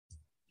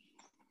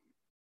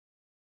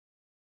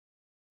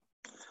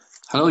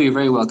Hello, you're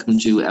very welcome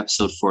to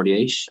episode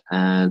 48,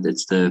 and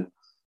it's the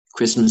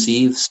Christmas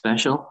Eve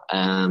special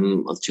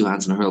of Two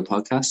Hands on a Hurl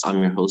podcast. I'm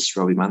your host,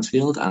 Robbie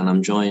Mansfield, and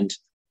I'm joined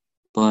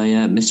by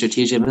Mr.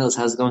 TJ Mills.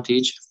 How's it going,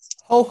 TJ?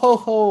 Ho, ho,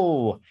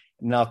 ho.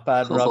 Not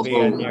bad, Ho, ho, Robbie,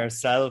 ho. and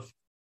yourself.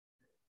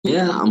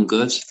 Yeah, I'm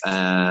good.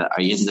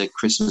 Are you in the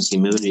Christmassy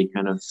mood? Are you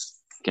kind of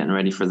getting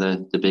ready for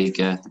the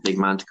big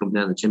man to come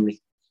down the chimney?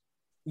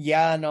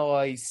 Yeah, no,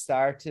 I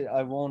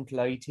won't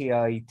lie to you,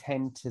 I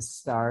tend to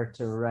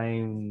start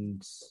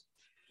around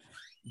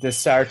the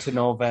start of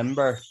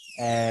November.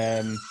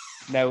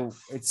 Now,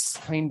 it's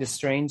kind of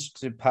strange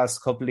the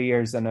past couple of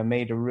years, and I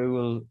made a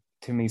rule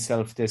to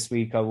myself this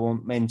week. I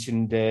won't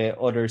mention the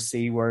other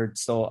C word,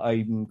 so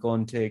I'm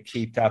going to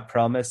keep that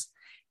promise.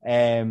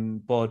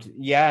 But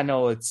yeah,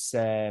 no, it's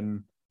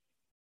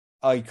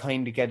I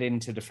kind of get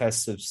into the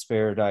festive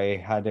spirit. I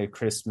had a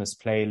Christmas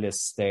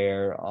playlist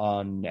there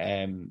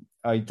on.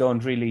 I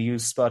don't really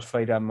use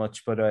Spotify that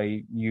much, but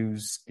I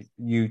use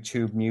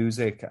YouTube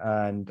Music,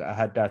 and I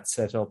had that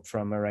set up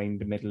from around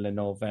the middle of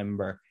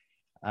November.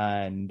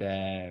 And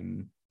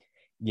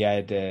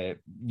yeah, the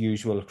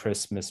usual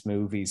Christmas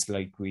movies,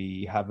 like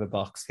we have a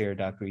box here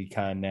that we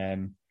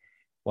can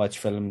watch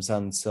films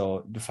on.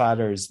 So The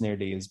Father is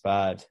nearly as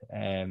bad.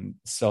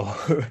 So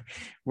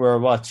we're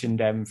watching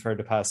them for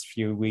the past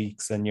few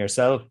weeks. And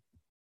yourself?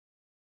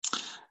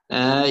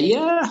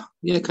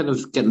 Yeah, kind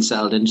of getting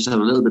settled in. Just have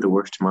a little bit of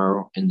work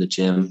tomorrow in the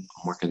gym.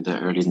 I'm working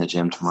early in the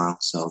gym tomorrow,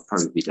 so I'll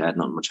probably be dead,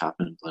 not much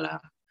happening, but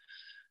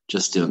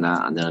just doing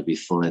that, and then I'll be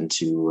full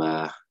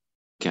into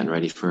getting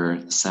ready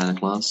for Santa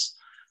Claus.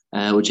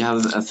 Would you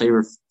have a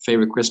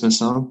favorite Christmas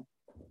song?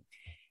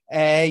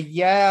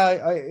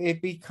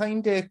 It'd be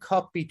kind of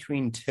caught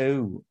between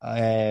two.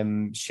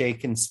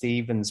 Shakin'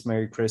 Stevens,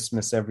 Merry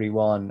Christmas,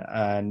 Everyone,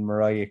 and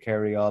Mariah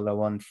Carey, All I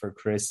Want for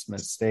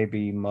Christmas. They'd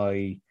be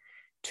my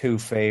two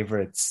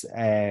favorites.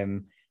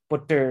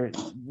 But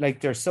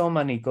there's so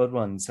many good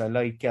ones. I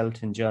like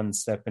Elton John,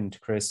 Step Into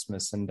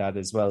Christmas, and that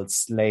as well.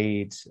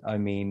 Slade, I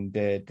mean,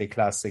 the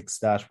classics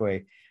that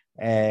way.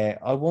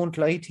 I won't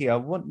lie to you, I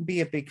wouldn't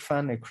be a big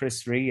fan of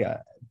Chris Rea,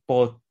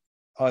 but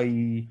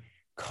I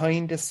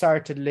kind of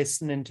started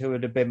listening to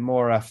it a bit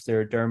more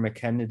after Dermot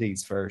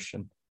Kennedy's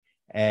version.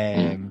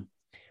 Mm.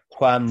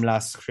 Wham!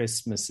 Last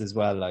Christmas as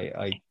well.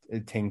 I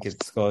think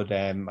it's good.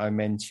 I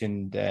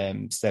mentioned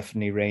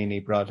Stephanie Rainey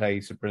brought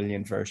out a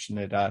brilliant version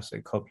of that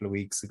a couple of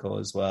weeks ago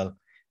as well.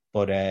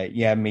 But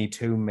yeah, me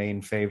two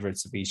main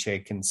favourites would be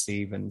Shakin'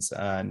 Stevens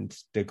and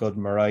the good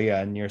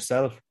Mariah. And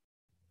yourself?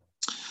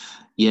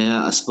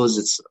 Yeah, I suppose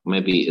it's a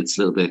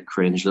little bit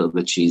cringe, a little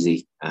bit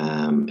cheesy.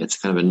 It's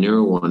kind of a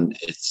newer one.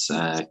 It's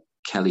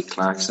Kelly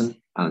Clarkson,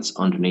 and it's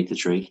Underneath the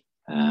Tree.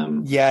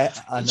 Yeah,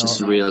 I It's know.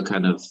 just a real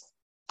kind of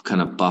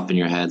bop in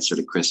your head sort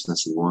of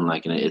Christmassy one.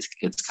 Like, and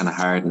it's kind of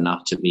hard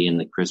not to be in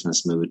the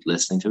Christmas mood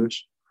listening to it.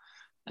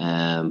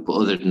 But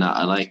other than that,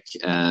 I like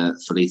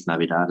Feliz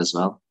Navidad as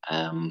well.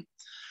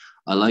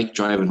 I like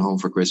Driving Home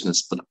for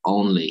Christmas, but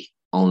only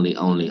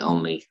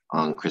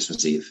on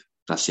Christmas Eve.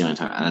 That's the only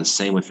time. And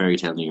same with Fairy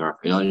Tale New York.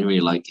 I only really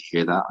like to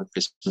hear that on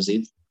Christmas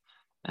Eve.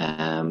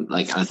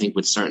 Like, I think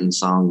with certain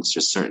songs,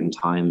 there's certain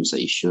times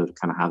that you should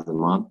kind of have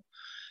them on.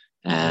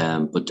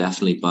 But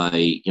definitely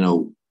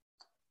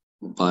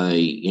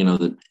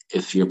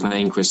if you're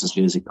playing Christmas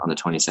music on the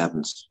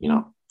 27th,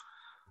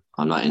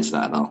 I'm not into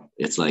that at all.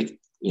 It's like,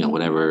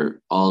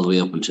 whatever, all the way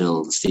up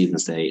until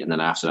Stephen's Day, and then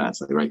after that,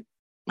 it's like, right,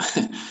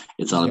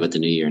 it's all Yeah. about the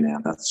new year now.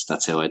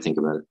 That's how I think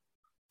about it.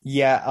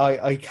 Yeah,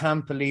 I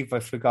can't believe I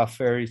forgot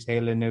Fairy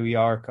Tale in New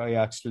York. I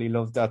actually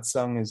love that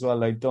song as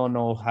well. I don't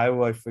know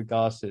how I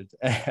forgot it.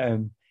 Yeah.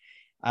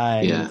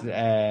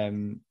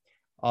 And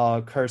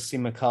Kirsty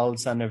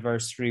MacColl's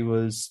anniversary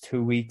was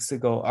 2 weeks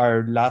ago,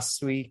 or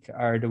last week,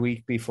 or the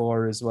week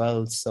before as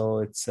well. So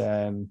it's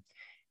kind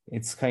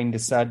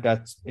of sad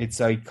that it's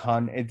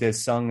iconic. The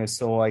song is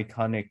so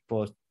iconic,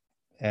 but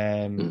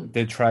Mm.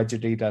 the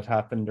tragedy that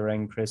happened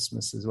around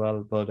Christmas as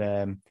well. But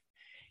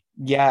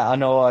yeah, I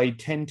know. I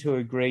tend to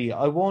agree.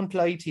 I won't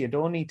lie to you. The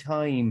only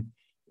time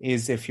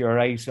is if you're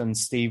out on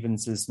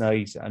Stevens's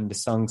night and the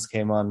songs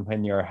came on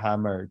when you're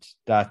hammered.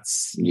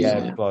 That's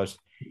yeah, Yeah. but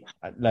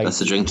That's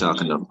the like drink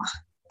talking though.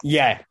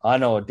 yeah, I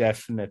know,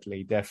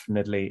 definitely.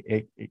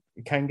 It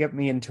can get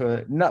me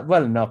into not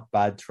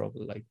bad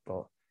trouble, like,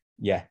 but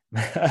yeah.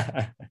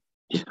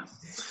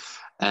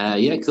 Yeah.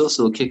 Yeah, cool.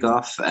 So we'll kick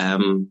off.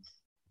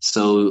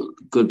 So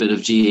good bit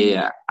of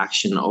GA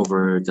action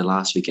over the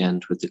last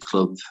weekend with the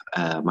club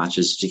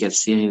matches. Did you get to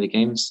see any of the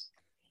games?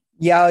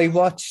 Yeah, I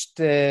watched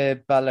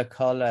the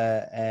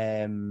Ballacalla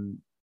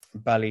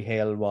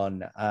Ballyhale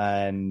one,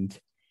 and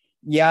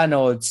yeah,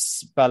 no,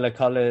 it's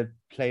Ballacalla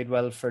played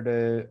well for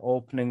the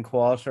opening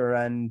quarter,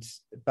 and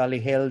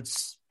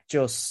Ballyhale's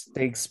just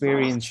the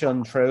experience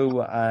shone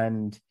through.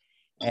 And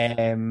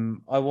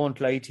I won't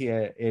lie to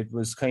you, it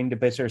was kind of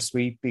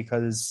bittersweet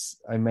because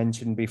I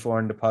mentioned before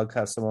in the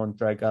podcast, I won't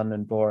drag on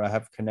and bore. I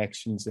have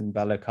connections in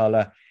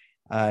Ballacalla,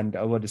 and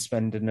I would have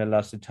spent a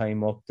lot of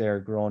time up there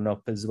growing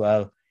up as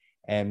well.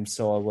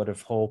 So I would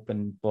have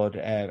hoping, but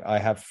I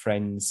have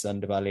friends on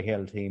the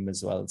Ballyhale team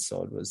as well,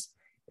 so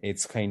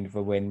it's kind of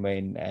a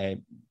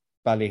win-win.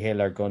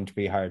 Ballyhale are going to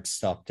be hard to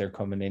stop. They're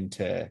coming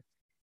into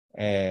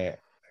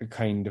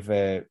kind of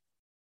a.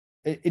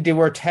 They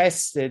were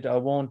tested. I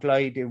won't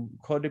lie. They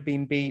could have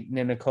been beaten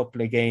in a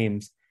couple of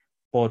games,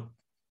 but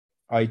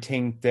I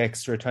think the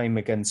extra time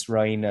against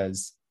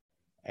Rhinos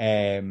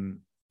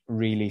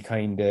really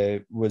kind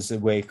of was a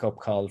wake-up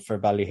call for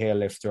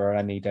Ballyhale if there are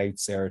any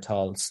doubts there at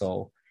all.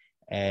 So,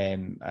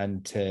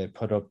 and to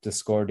put up the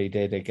score they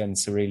did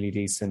against a really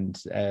decent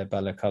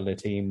Balacolla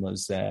team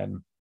was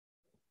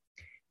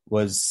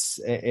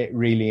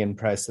really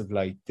impressive.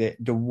 Like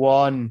the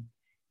one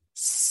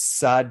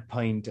sad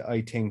point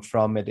I think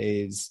from it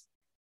is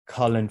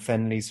Colin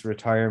Fennelly's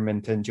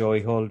retirement and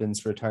Joey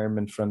Holden's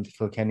retirement from the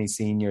Kilkenny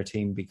senior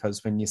team,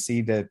 because when you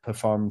see the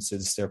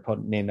performances they're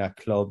putting in at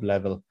club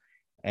level,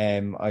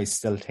 I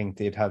still think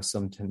they'd have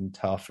something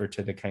to offer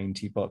to the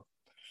county, but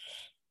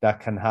that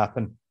can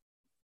happen.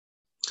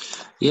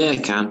 Yeah,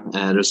 it can.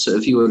 There's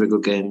a few other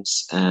good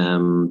games. The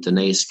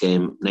Naas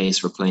game,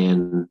 Naas were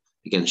playing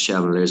against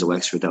Chevaliers of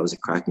Wexford. That was a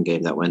cracking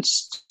game that went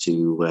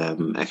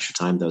to extra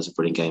time. That was a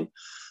brilliant game.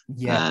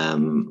 Yeah.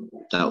 And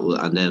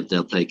then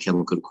they'll play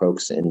Kilmacud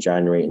Crokes in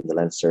January in the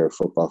Leinster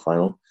football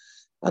final.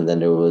 And then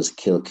there was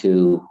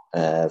Kilcoo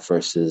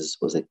versus,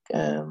 was it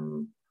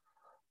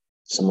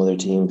some other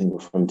team, I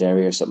think from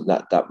Derry or something.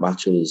 That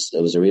match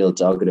was a real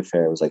dogged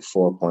affair. It was like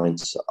 4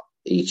 points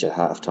each at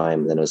half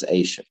time. Then it was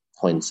 8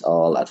 points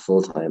all at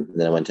full time. And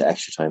then it went to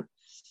extra time.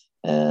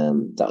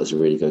 That was a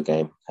really good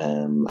game.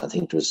 I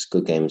think there was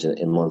good games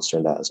in Munster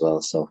and that as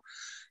well. So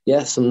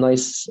yeah, some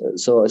nice.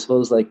 So I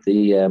suppose like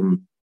the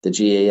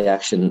GAA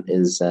action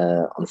is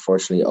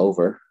unfortunately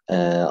over,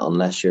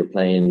 unless you're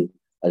playing.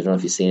 I don't know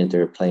if you've seen it.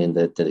 They're playing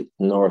the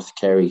North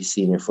Kerry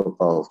Senior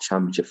Football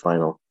Championship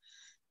final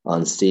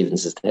on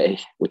Stevens' Day,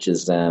 which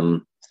is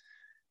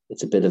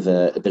it's a bit of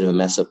a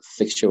mess up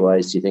fixture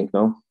wise. Do you think?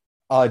 No.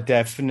 Oh,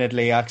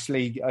 definitely.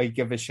 Actually, I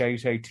give a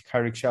shout out to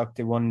Carrickshock.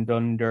 They won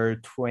under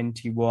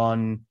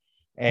 21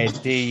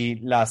 D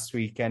last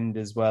weekend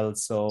as well.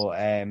 So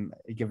I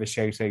give a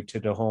shout out to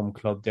the home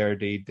club there.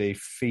 They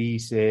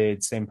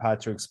defeated St.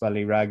 Patrick's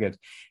Ballyragged.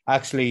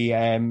 Actually,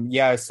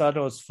 I saw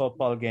those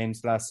football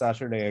games last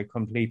Saturday. I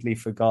completely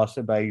forgot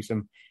about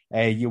them.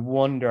 You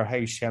wonder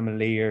how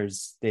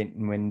Chevaliers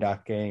didn't win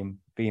that game,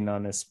 being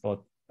honest.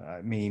 But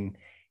I mean,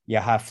 you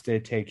have to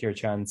take your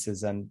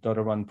chances. And the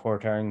other one,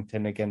 Port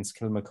Errington against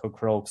Kilmacud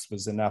Crokes,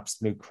 was an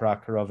absolute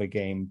cracker of a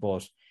game.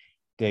 But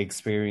the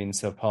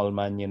experience of Paul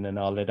Mannion and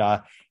all of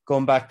that.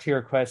 Going back to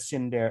your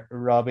question there,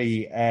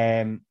 Robbie,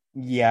 I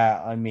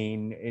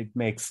mean, it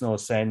makes no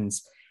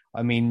sense.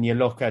 I mean, you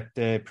look at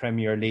the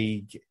Premier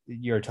League,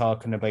 you're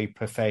talking about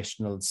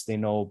professionals, they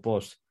know,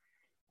 but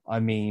I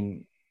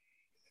mean,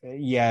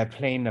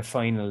 playing a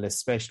final,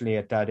 especially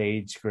at that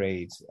age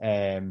grade,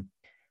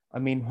 I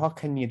mean, what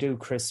can you do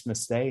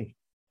Christmas Day?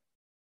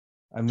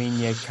 I mean,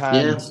 you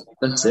can't. Yeah,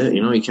 that's it.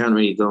 You can't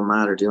really go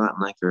mad or do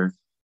that or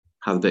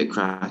have a bit of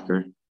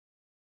cracker.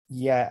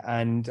 Yeah,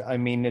 and I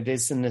mean, it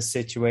isn't a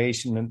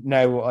situation.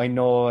 Now, I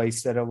know I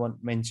said I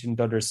won't mention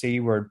the other C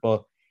word,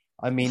 but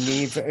I mean,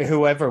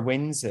 whoever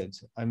wins it,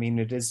 I mean,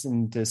 it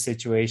isn't a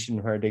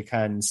situation where they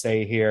can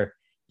say here,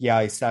 yeah,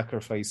 I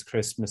sacrifice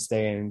Christmas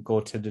Day and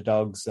go to the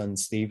dogs on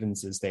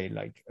Stevens' Day.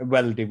 Like,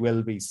 well, there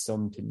will be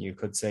something you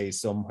could say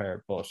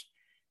somewhere, but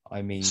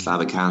I mean...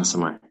 Slavican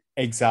somewhere.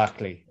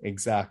 Exactly.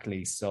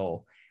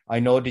 So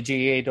I know the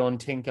GA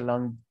don't think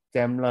along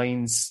them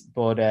lines,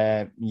 but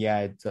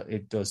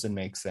it doesn't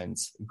make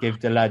sense. Give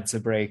the lads a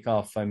break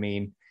off. I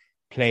mean,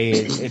 play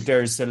it.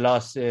 There's a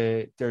lot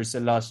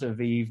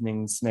of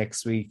evenings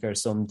next week or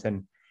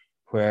something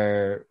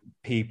where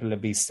people will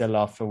be still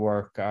off of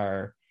work,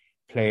 or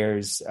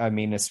players, I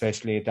mean,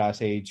 especially at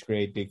that age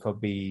grade,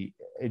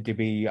 they'd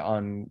be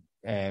on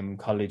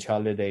college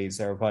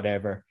holidays or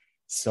whatever.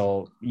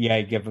 So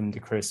give them the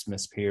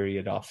Christmas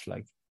period off,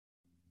 like.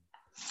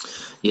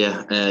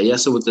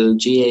 So with the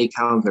GA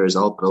calendar is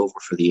all but over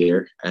for the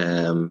year.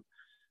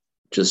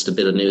 Just a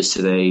bit of news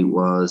today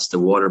was the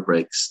water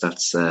breaks.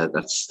 That's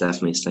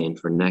definitely staying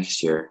for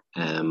next year.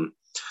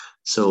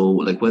 So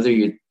like whether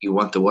you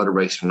want the water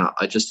breaks or not,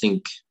 I just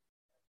think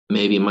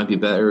maybe it might be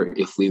better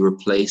if we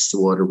replace the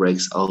water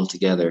breaks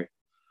altogether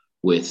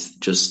with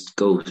just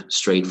go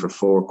straight for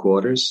 4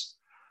 quarters.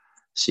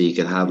 So you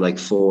could have like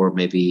 4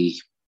 maybe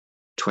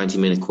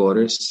 20-minute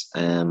quarters.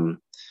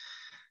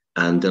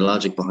 And the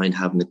logic behind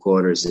having the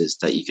quarters is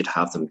that you could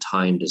have them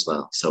timed as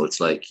well. So it's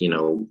like,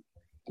 the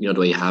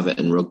way you have it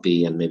in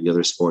rugby and maybe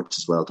other sports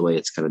as well, the way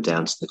it's kind of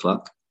down to the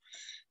clock.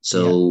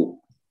 So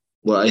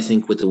what I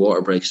think with the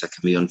water breaks that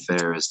can be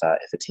unfair is that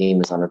if a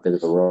team is on a bit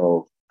of a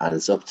roll and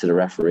it's up to the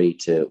referee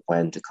to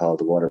when to call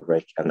the water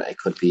break, and it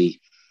could be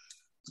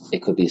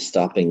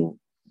stopping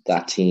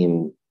that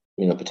team,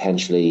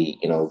 potentially,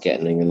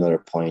 getting another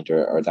point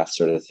or that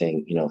sort of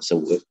thing,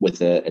 so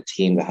with a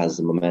team that has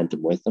the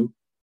momentum with them.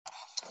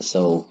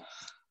 So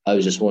I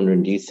was just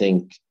wondering, do you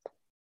think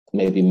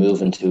maybe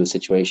move into a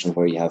situation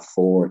where you have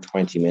 4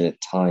 20-minute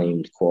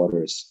timed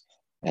quarters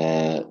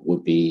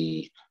would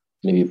be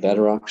maybe a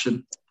better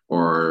option,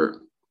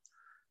 or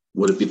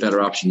would it be a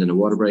better option than the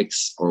water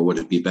breaks, or would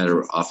it be a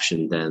better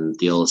option than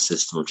the old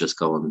system of just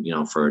going,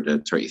 for the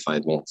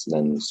 35 minutes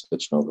and then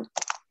switching over?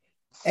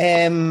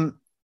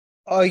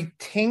 I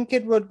think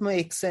it would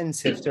make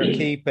sense if they're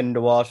keeping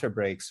the water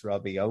breaks,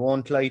 Robbie. I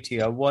won't lie to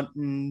you. I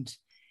wouldn't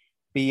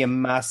be a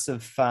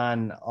massive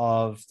fan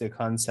of the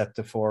concept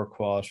of 4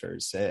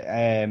 quarters.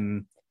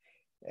 The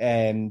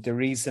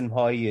reason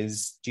why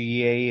is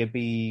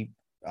the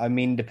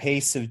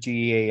pace of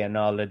GA and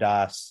all of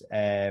that.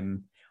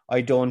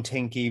 I don't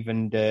think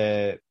even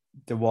the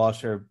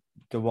water.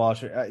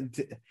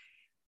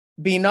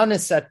 Being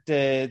honest, at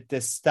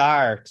the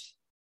start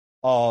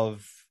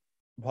of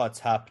what's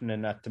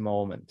happening at the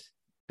moment,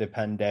 the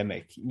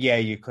pandemic, yeah,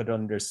 you could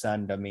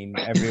understand. I mean,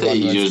 everyone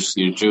was.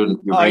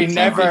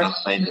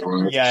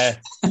 Yeah,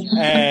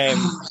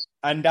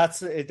 and that's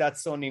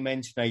the only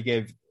mention I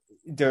give.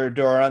 There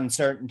are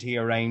uncertainty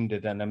around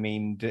it, and I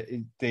mean, to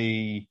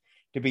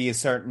be a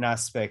certain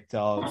aspect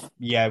of,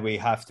 yeah, we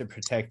have to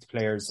protect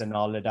players and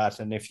all of that.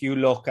 And if you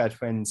look at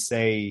when,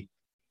 say,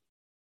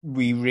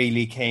 we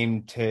really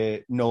came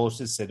to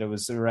notice it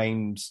was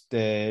around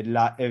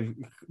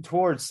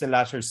towards the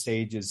latter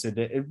stages.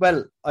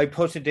 Well, I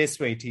put it this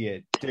way to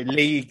you: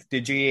 the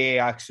GA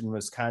action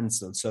was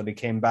cancelled, so they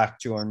came back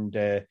during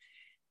the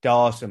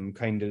autumn,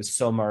 kind of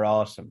summer,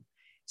 autumn.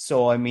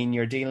 So I mean,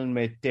 you're dealing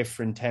with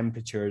different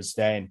temperatures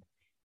then.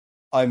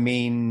 I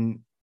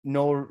mean,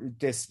 no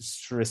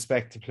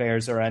disrespect to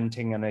players or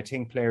anything, and I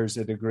think players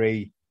would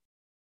agree.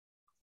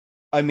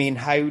 I mean,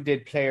 how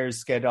did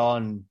players get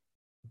on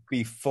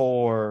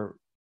before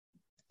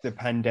the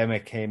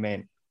pandemic came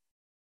in?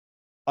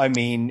 I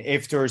mean,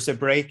 if there's a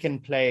break in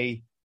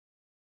play,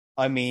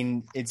 I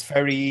mean, it's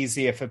very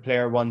easy if a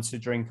player wants to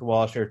drink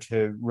water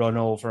to run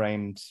over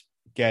and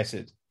get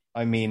it.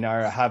 I mean,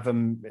 or have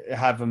them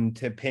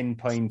to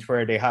pinpoint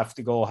where they have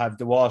to go, have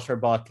the water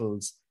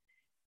bottles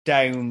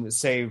down,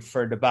 say,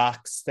 for the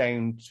backs,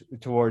 down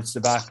towards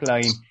the back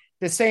line.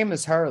 The same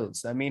as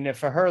hurls. I mean,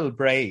 if a hurl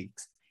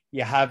breaks,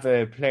 you have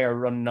a player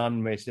running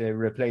on with a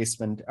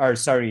replacement,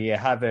 you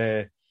have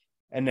an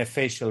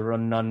official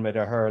running on with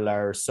a hurl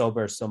or a sub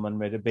or someone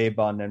with a bib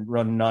on and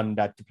running on,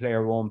 that the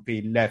player won't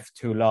be left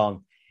too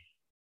long.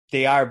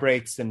 They are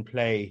breaks in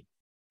play.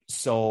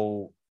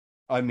 So,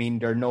 I mean,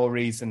 there's no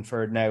reason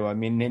for it now. I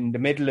mean, in the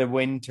middle of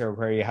winter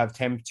where you have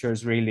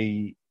temperatures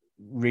really,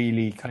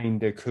 really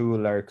kind of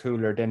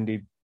cooler than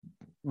they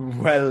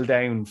well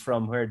down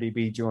from where they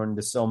be during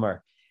the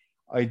summer,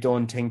 I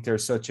don't think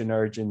there's such an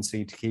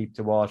urgency to keep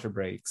the water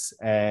breaks.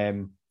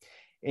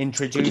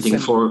 Introducing. Do you think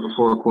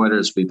four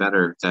quarters would be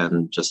better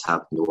than just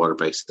having the water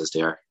breaks as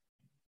they are?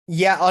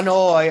 Yeah, I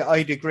know.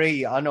 I'd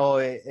agree. I know.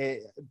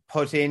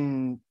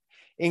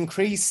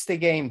 Increase the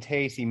game to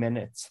 80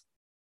 minutes,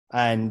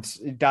 and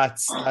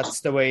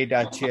that's the way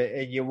that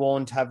you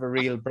won't have a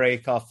real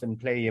break off in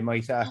play. You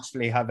might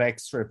actually have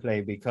extra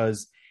play,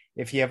 because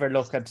if you ever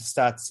look at the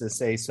stats to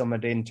say some of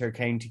the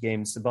inter-county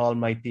games, the ball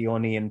might be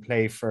only in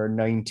play for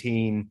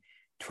 19,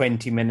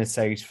 20 minutes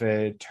out of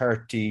a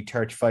 30,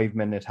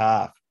 35-minute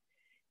half.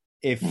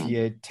 If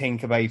you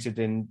think about it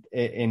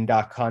in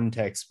that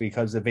context,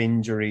 because of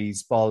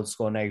injuries, balls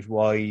going out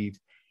wide,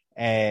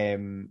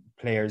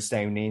 players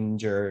down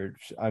injured,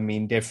 I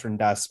mean,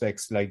 different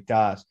aspects like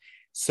that.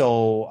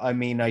 So, I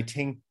mean, I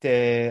think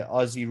the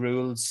Aussie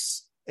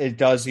rules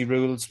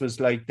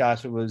was like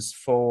that. It was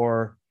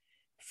for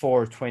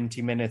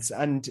 20 minutes.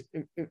 And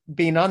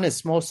being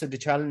honest, most of the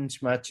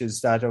challenge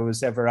matches that I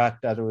was ever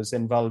at, that I was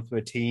involved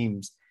with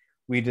teams,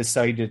 we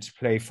decided to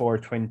play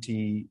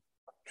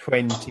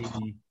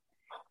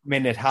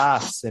 20-minute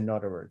halves, in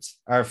other words,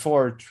 or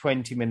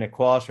 20-minute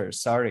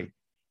quarters, sorry.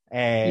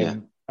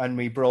 And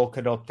we broke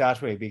it up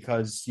that way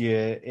because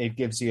it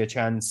gives you a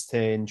chance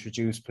to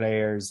introduce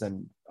players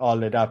and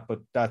all of that, but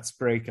that's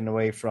breaking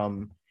away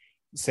from,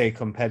 say,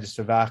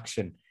 competitive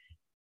action.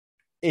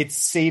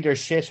 It's either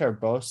shit or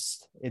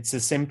bust. It's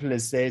as simple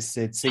as this.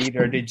 It's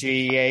either the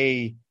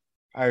GA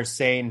are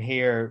saying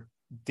here,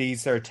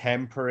 these are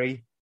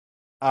temporary,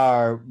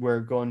 or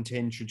we're going to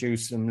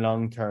introduce them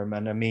long term.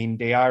 And I mean,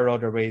 there are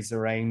other ways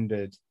around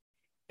it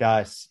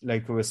that,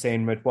 like I was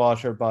saying, with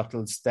water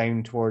bottles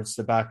down towards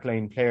the back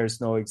line,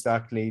 players know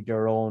exactly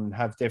their own,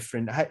 have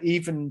different,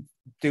 even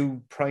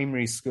do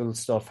primary school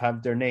stuff,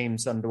 have their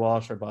names on the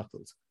water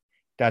bottles,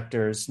 that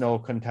there's no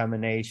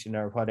contamination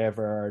or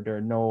whatever, or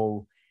there's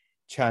no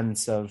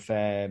chance of,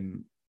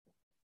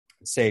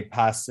 say,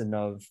 passing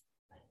of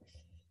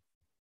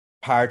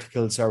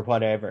particles or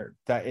whatever.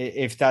 That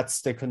if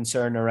that's the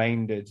concern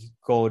around it,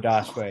 go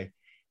that way.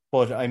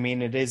 But I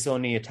mean, it is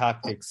only a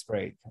tactics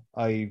break.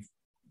 I've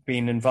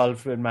been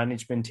involved with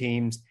management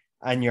teams,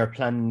 and you're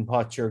planning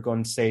what you're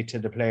going to say to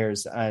the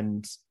players,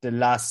 and the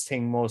last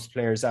thing most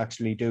players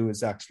actually do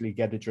is actually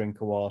get a drink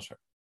of water,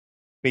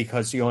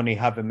 because you only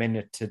have a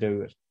minute to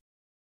do it.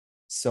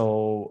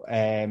 So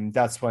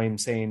that's why I'm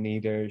saying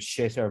either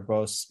shit or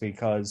bust,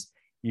 because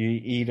You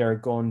either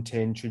going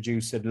to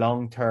introduce it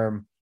long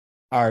term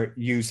or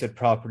use it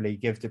properly,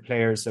 give the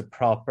players a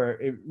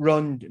proper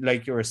run,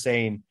 like you were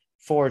saying,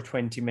 for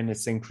 20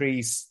 minutes,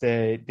 increase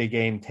the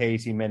game to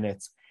 80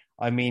 minutes.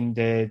 I mean,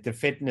 the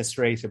fitness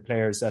rate of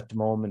players at the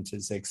moment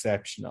is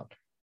exceptional,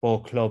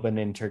 both club and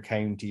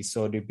inter-county,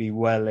 so they'd be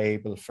well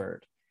able for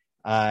it.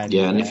 And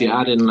if you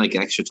add in like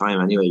extra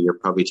time anyway, you're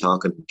probably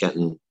talking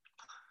getting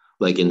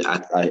like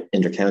at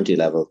inter-county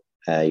level,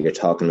 you're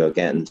talking about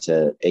getting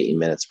to 80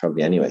 minutes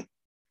probably anyway.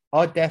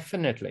 Oh,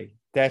 definitely.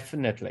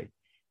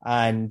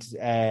 And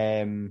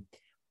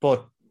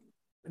but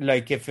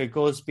like if it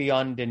goes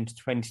beyond into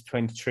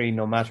 2023,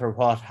 no matter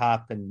what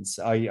happens,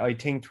 I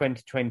think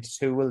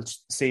 2022 will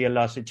see a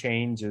lot of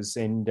changes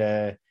in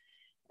the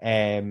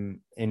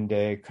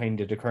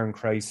kind of the current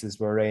crisis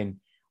we're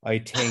in. I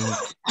think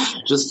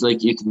just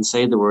like you can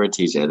say the word,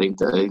 TJ. I think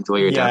the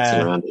way you're dancing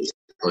around is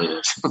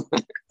brilliant.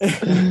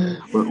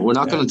 we're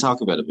not going to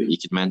talk about it, but you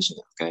could mention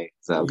it. Okay,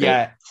 is that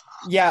okay?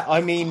 Yeah.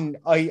 I mean,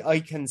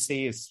 I can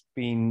see it's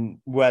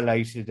been well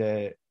out of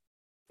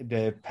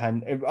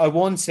I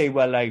won't say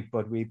well out,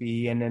 but we'd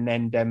be in an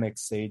endemic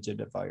stage of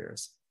the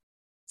virus.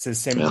 It's as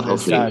simple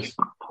as that.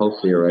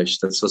 Hopefully you're right.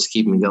 That's what's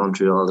keeping me going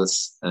through all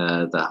this.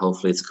 That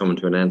hopefully it's coming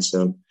to an end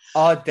soon.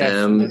 Oh,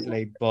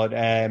 definitely. But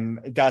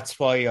that's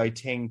why I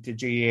think the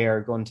GA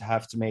are going to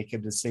have to make a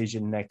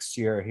decision next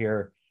year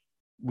here.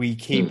 We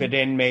keep it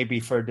in maybe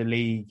for the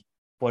league,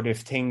 but if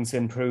things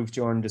improve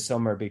during the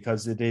summer,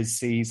 because it is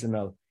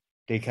seasonal,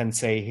 they can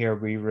say here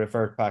we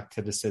revert back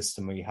to the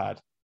system we had.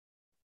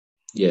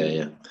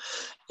 Yeah,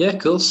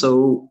 cool.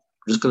 So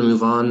we're just going to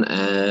move on.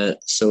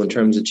 So in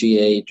terms of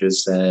GA,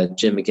 there's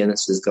Jim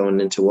McGuinness is going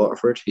into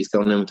Waterford. He's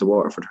going into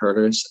Waterford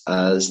Hurlers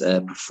as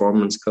a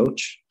performance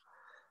coach.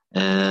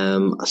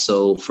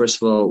 So first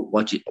of all,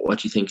 what do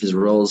you think his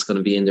role is going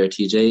to be in there,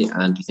 TJ?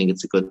 And do you think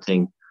it's a good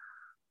thing?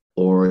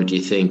 Or do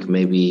you think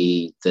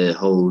maybe the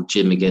whole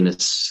Jim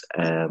McGuinness,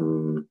 I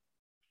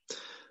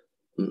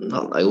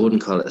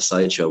wouldn't call it a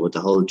sideshow, but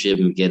the whole Jim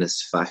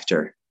McGuinness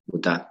factor,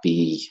 would that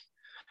be,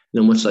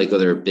 much like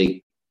other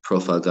big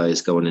profile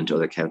guys going into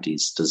other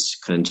counties, does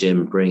kind of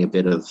Jim bring a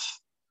bit of,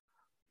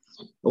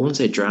 I wouldn't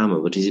say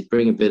drama, but does he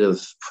bring a bit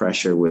of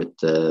pressure with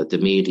the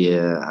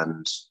media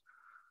and,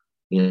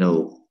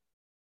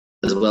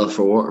 as well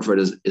for Waterford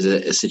is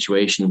a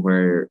situation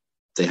where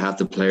they have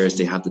the players,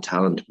 they have the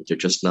talent, but they're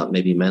just not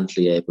maybe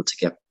mentally able to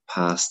get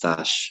past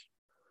that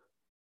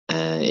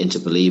into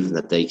believing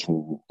that they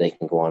can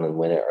go on and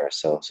win it or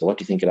so. So what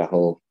do you think of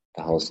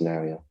the whole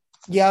scenario?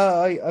 Yeah,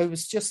 I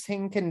was just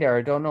thinking there.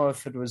 I don't know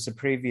if it was a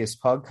previous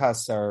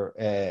podcast or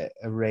a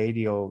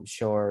radio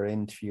show or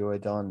interview I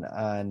done,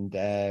 and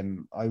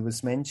I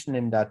was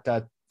mentioning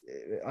that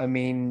I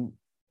mean,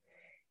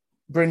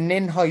 bringing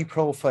in high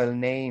profile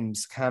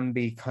names can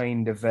be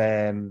kind of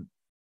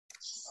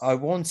I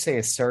won't say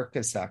a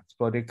circus act,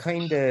 but it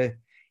kind of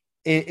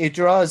it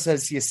draws,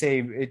 as you say,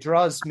 it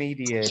draws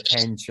media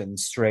attention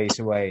straight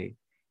away.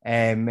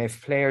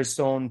 If players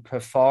don't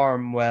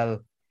perform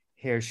well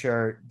here,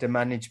 sure, the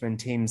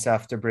management teams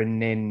after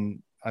bringing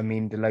in, I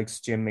mean, the likes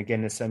of Jim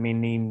McGuinness, I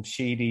mean, Liam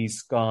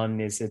Sheedy's gone,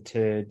 is it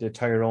to the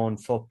Tyrone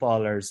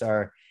footballers,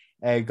 or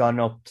gone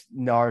up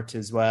north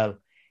as well.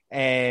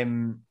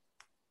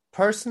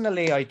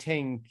 Personally, I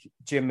think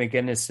Jim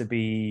McGuinness would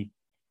be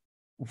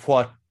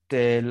what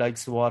the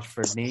likes of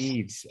Watford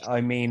needs.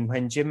 I mean,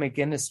 when Jim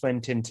McGuinness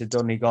went into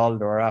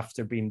Donegal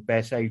after being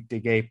bet out the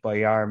gate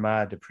by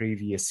Armagh the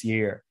previous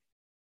year,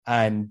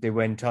 and they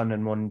went on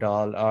and won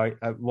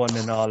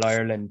an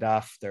All-Ireland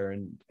after,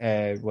 and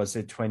was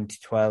it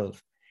 2012?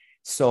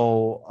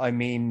 So, I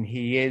mean,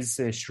 he is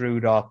a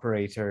shrewd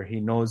operator.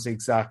 He knows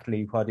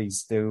exactly what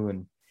he's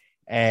doing.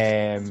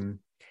 And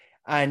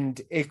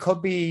it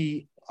could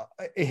be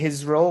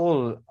his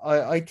role,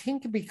 I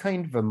think it'd be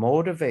kind of a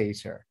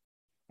motivator.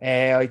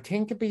 I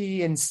think it'd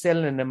be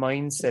instilling a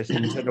mindset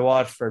into the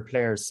Watford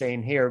players,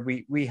 saying, here,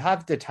 we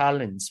have the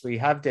talents, we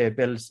have the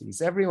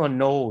abilities. Everyone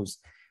knows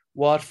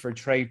Watford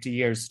throughout the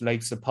years,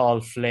 like Paul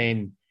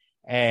Flynn,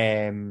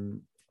 Ken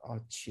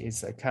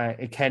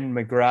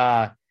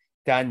McGrath,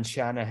 Dan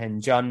Shanahan,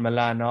 John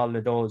Milan, all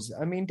of those.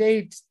 I mean,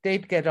 they'd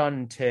get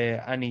on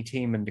to any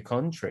team in the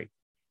country,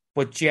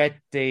 but yet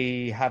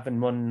they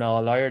haven't won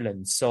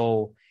All-Ireland.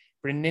 So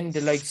bringing in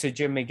the likes of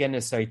Jim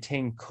McGuinness, I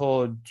think,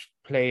 could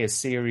play a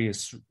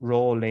serious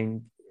role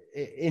in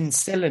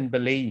instilling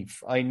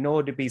belief. I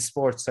know to be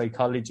sports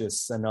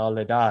psychologists and all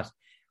of that,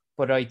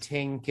 but I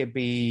think it'd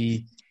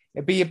be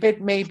a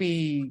bit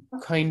maybe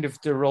kind of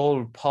the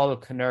role Paul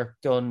Kinnerk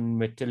done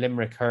with the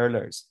Limerick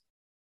Hurlers.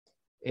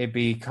 It'd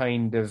be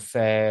kind of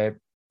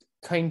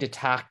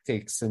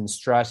tactics and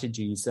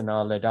strategies and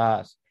all of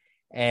that.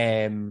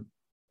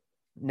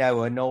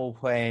 Now I know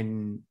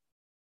when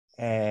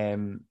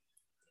the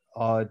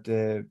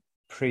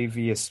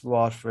previous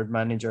Watford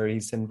manager,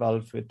 he's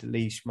involved with the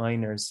Laois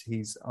Miners.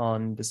 He's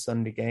on the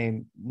Sunday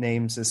game.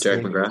 Names is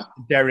Derek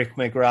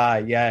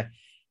McGrath, yeah.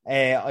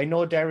 I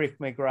know Derek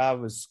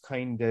McGrath was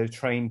kind of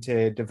trying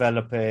to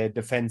develop a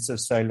defensive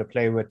style of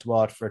play with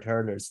Watford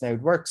Hurlers. Now,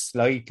 it works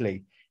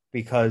slightly,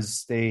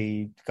 because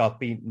they got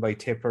beaten by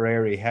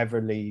Tipperary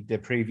heavily the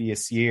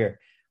previous year.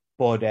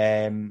 But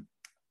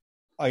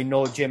I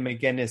know Jim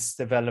McGuinness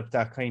developed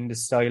that kind of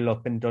style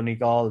up in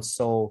Donegal,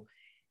 so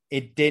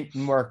it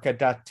didn't work at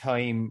that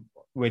time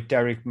with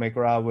Derek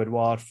McGrath with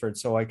Watford.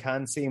 So I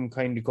can see him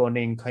kind of going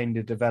in, kind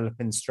of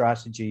developing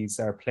strategies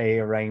or play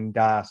around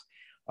that.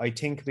 I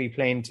think he'll be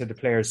playing to the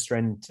player's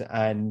strength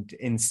and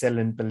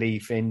instilling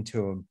belief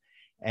into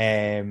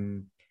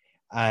him.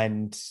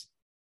 And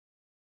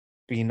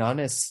being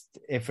honest,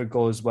 if it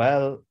goes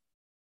well,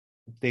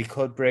 they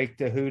could break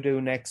the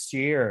hoodoo next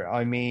year.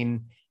 I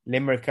mean,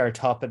 Limerick are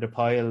top of the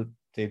pile.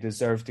 They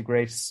deserve the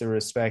greatest of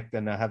respect,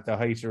 and I have the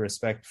height of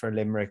respect for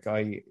Limerick.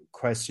 I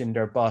questioned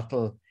their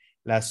bottle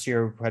last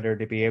year, whether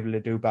they'd be able to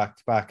do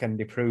back-to-back, and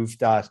they proved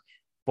that.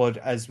 But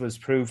as was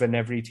proven,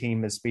 every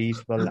team is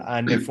beatable.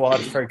 And if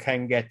Watford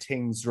can get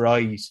things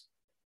right,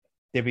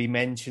 there'll be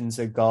mentions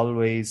of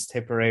Galway's,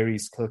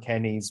 Tipperary's,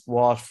 Kilkenny's.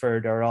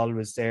 Watford are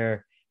always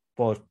there.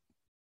 But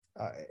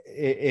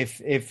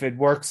if it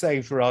works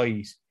out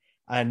right,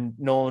 and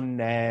knowing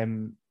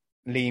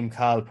Liam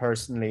Cahill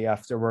personally,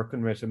 after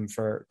working with him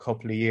for a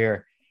couple of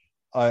years,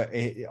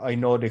 I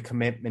know the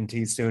commitment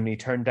he's doing. He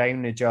turned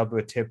down a job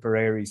with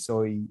Tipperary,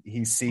 so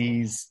he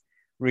sees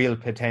real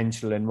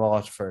potential in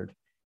Watford.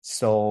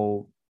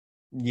 So,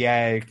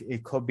 yeah,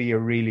 it could be a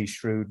really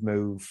shrewd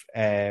move.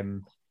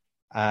 And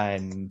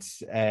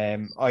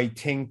I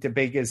think the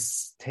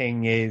biggest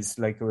thing is,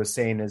 like I was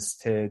saying, is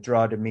to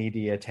draw the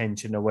media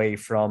attention away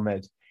from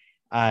it.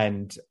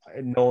 And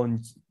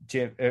knowing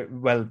Jim,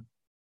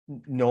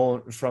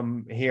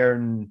 from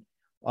hearing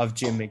of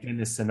Jim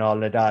McGuinness and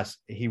all of that,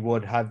 he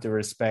would have the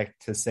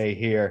respect to say,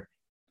 here,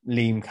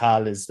 Liam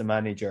Cahill is the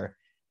manager,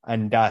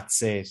 and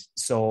that's it.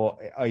 So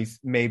I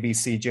maybe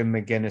see Jim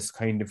McGuinness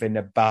kind of in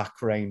a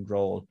background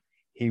role.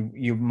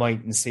 You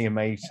mightn't see him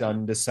out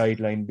on the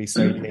sideline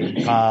beside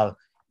Liam Cahill.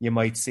 You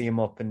might see him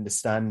up in the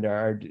stand,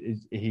 or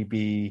he'd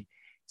be,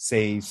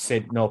 say,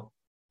 sitting up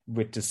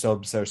with the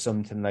subs or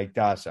something like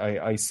that.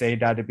 I say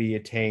that'd be a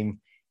thing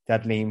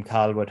that Liam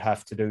Cahill would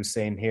have to do,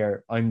 saying,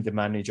 here, I'm the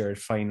manager,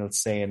 final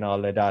say and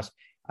all of that.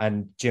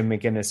 And Jim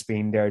McGuinness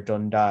being there,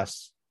 done that.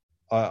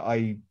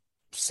 I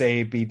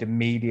say be the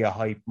media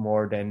hype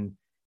more than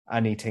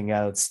anything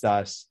else,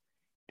 that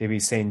they be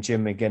saying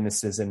Jim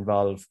McGuinness is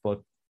involved.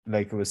 But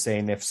like I was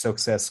saying, if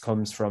success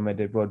comes from it,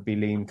 it would be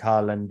Liam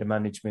Cahill and the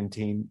management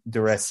team,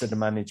 the rest of the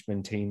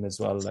management team as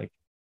well.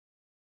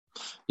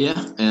 Yeah,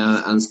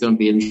 and it's going to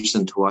be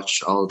interesting to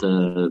watch all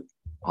the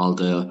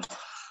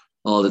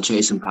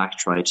chase and pack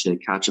try to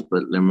catch up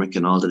with Limerick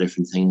and all the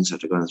different things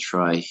that they're going to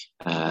try.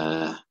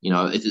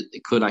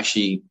 It could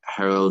actually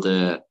herald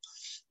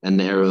an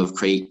era of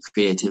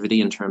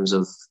creativity in terms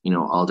of,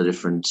 all the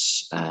different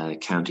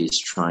counties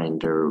trying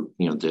to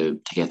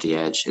get the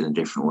edge in a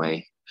different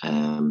way.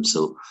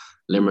 So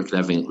Limerick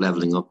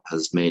leveling up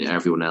has made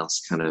everyone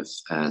else kind of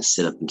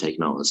sit up and take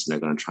notice, and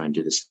they're going to try and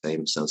do the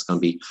same. So it's going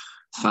to be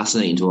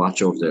fascinating to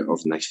watch over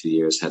the next few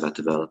years how that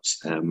develops.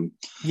 Cool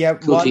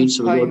team.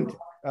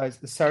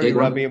 Sorry,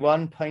 Robbie. On.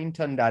 1 point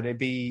on that. I'd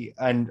be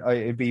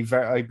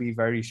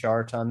very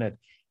short on it.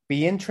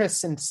 Be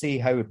interesting to see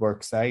how it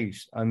works out.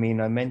 I mean,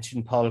 I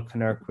mentioned Paul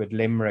Kinnerk with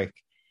Limerick.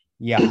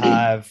 You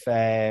have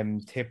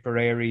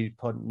Tipperary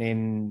putting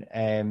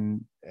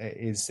in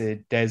is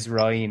it Des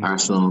Ryan,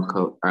 Arsenal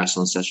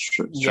strength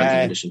and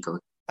conditioning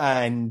coach.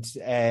 And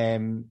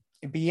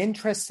it'd be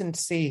interesting to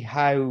see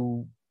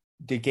how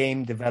the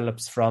game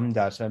develops from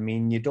that. I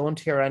mean, you don't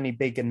hear any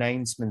big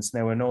announcements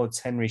now. I know it's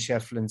Henry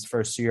Shefflin's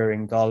first year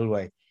in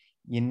Galway.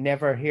 You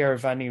never hear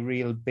of any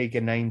real big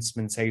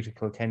announcements out of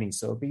Kilkenny.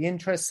 So it'd be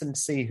interesting to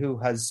see who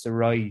has the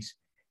right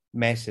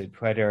method,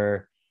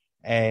 whether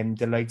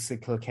the likes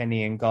of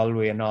Kilkenny and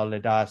Galway and all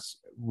of that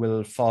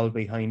will fall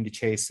behind the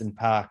chase and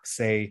pack,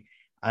 say,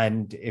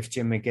 and if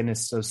Jim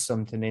McGuinness does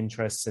something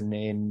interesting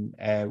in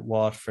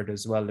Watford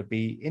as well. It'd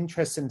be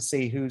interesting to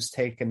see who's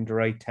taking the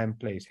right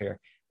template here,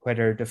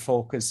 whether the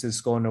focus is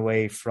going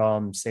away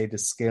from, say, the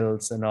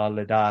skills and all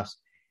of that,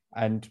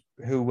 and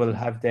who will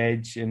have the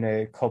edge in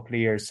a couple of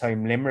years'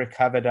 time. Limerick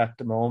have it at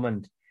the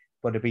moment,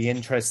 but it'd be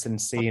interesting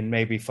to see in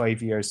maybe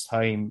 5 years'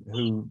 time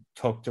who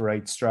took the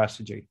right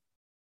strategy.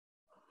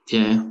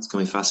 Yeah, it's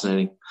going to be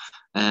fascinating.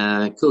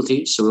 Cool,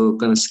 teach. So we're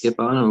going to skip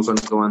on and we're going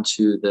to go on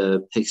to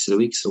the picks of the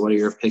week. So what are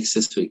your picks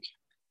this week?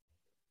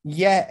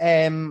 Yeah,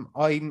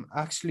 I'm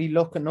actually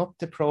looking up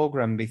the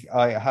programme.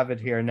 I have it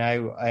here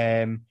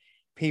now.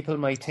 People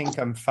might think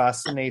I'm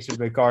fascinated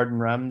with Gordon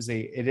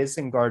Ramsay. It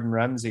isn't Gordon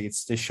Ramsay.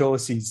 It's the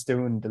shows he's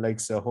doing, the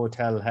likes of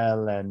Hotel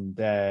Hell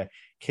and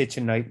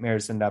Kitchen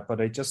Nightmares and that.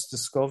 But I just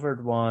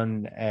discovered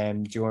one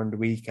during the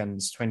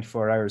weekends,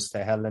 24 Hours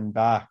to Hell and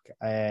Back,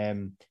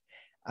 and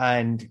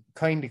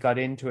kind of got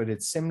into it.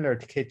 It's similar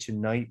to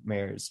Kitchen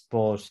Nightmares,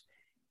 but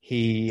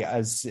he,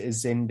 as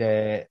is in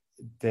the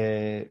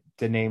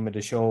name of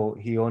the show,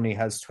 he only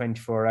has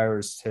 24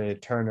 hours to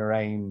turn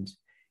around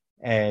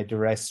the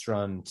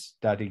restaurant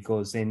that he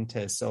goes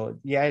into. So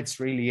yeah, it's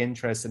really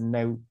interesting.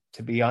 Now,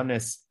 to be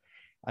honest,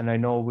 And I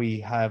know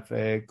we have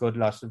a good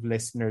lot of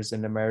listeners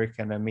in America,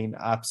 and I mean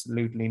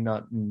absolutely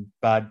nothing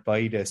bad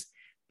by this,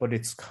 but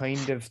it's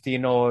kind of,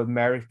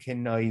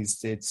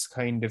 Americanized. It's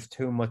kind of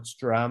too much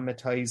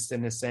dramatized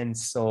in a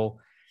sense. So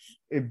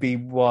it'd be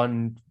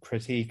one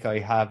critique I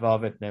have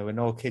of it now. I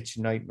know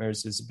Kitchen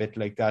Nightmares is a bit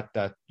like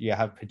that you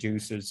have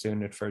producers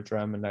doing it for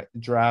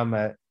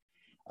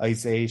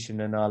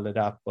dramatization and all of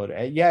that. But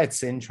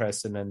it's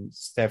interesting and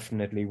it's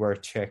definitely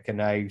worth checking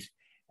out.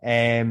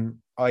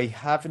 I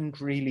haven't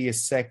really a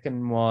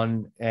second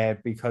one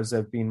because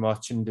I've been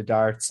watching the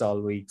darts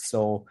all week.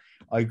 So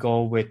I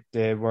go with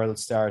the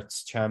World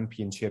Darts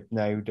Championship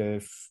now.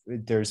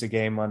 There's a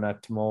game on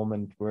at the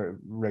moment. We're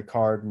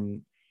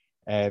recording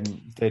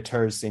the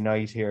Thursday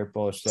night here,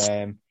 but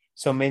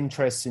some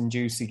interesting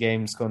juicy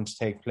games going to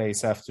take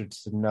place after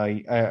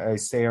tonight. I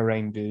say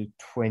around the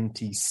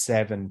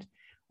 27th.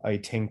 I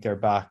think they're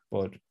back,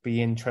 but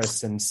be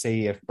interesting to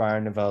see if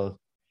Barneveld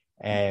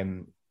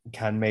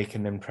can make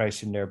an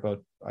impression there.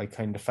 But I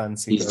kind of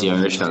fancy. He's the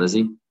Irish lad, is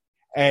he?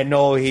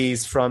 No,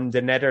 he's from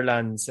the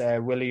Netherlands.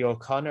 Willie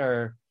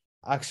O'Connor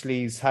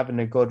actually is having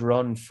a good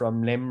run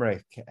from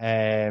Limerick.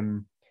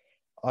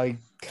 I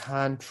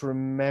can't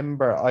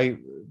remember. I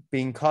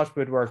been caught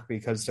with work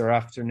because their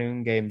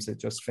afternoon games had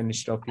just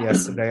finished up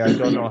yesterday. I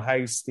don't know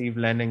how Steve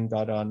Lennon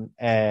got on,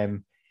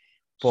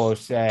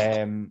 but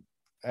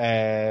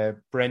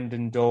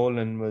Brendan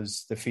Dolan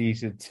was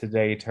defeated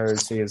today,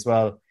 Thursday as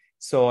well.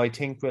 So I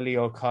think Willie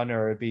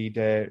O'Connor will be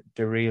the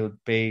real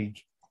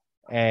big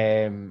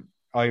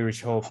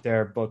Irish hope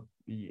there. But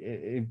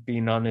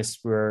being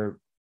honest,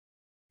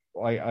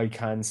 I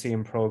can see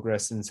him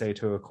progressing, say,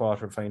 to a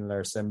quarter-final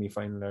or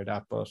semi-final or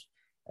that, but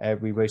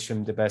we wish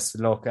him the best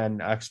of luck.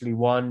 And actually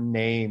one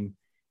name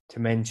to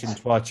mention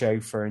to watch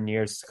out for in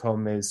years to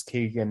come is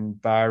Keegan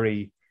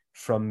Barry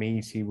from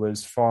Meath. He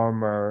was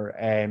former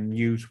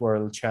youth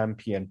world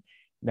champion.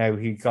 Now,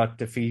 he got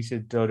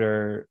defeated the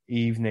other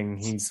evening.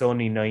 He's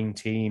only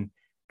 19,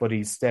 but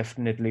he's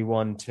definitely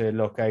one to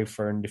look out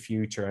for in the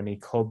future, and he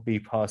could be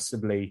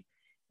possibly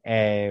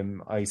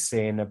I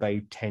say in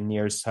about 10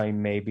 years'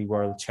 time, maybe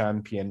world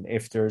champion.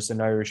 If there's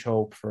an Irish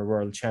hope for a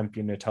world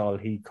champion at all,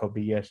 he could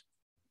be it.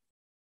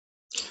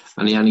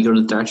 And you only go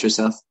to dart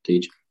yourself,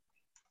 did you?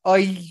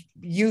 I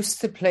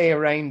used to play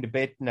around a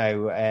bit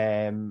now.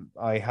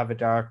 I have a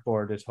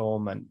dartboard at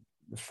home and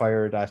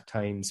fire it at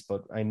times,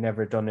 but I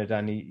never done it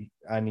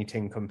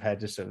anything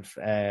competitive.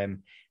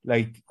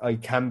 Like I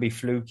can be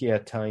fluky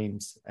at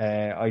times.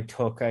 I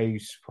took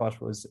out,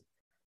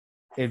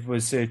 it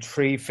was a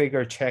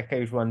 3-figure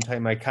checkout one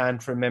time. I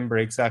can't remember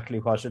exactly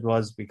what it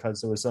was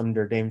because I was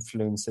under the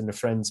influence in a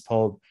friend's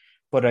pub,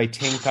 but I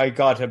think I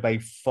got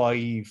about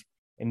 5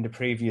 in the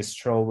previous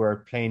throw.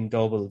 Were playing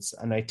doubles,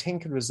 and I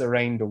think it was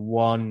around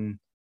oh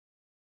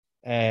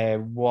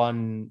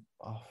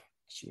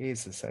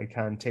Jesus, I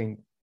can't think.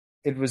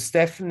 It was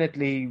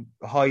definitely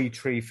high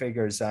 3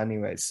 figures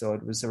anyway, so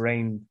it was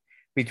around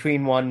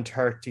between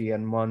 130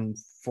 and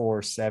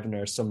 147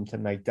 or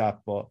something like that,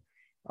 but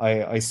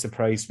I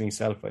surprised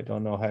myself. I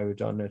don't know how I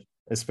done it,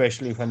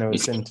 especially when I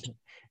was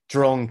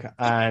drunk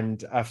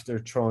and after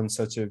throwing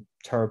such a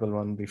terrible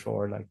one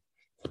before. Like,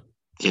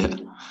 yeah.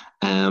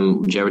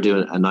 Would you ever do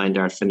a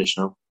 9-dart finish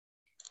now?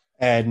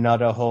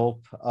 Not a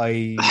hope.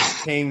 I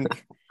think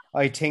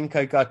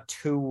I got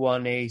 2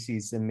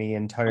 180s in my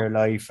entire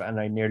life, and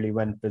I nearly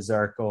went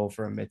berserk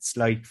over them. It's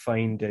like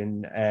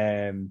finding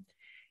a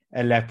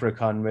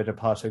leprechaun with a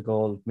pot of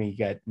gold. Me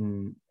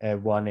getting a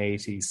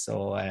 180.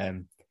 So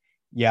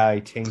yeah, I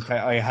think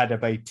I had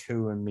about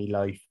 2 in my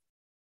life.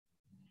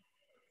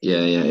 Yeah,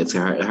 it's a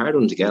hard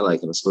one to get,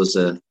 like, and I suppose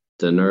the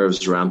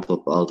nerves ramp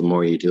up all the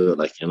more you do it,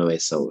 like, anyway.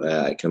 So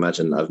I can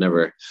imagine.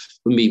 Wouldn't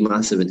be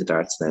massive into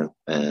darts now,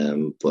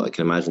 but I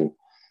can imagine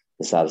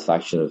the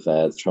satisfaction of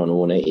throwing a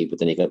 180, but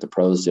then you got the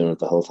pros doing it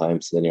the whole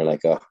time, so then you're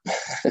like, oh,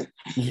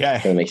 yeah,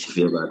 kind of makes you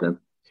feel bad then.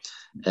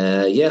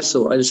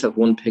 So I just have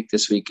one pick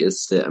this week.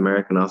 It's the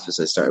American Office.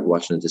 I started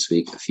watching it this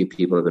week. A few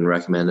people have been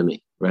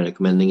recommending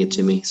it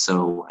to me.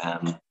 So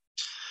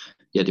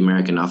the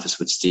American Office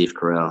with Steve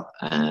Carell.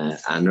 And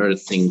another good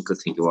thing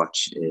to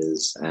watch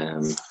is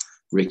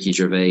Ricky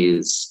Gervais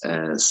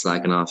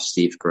slagging off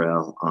Steve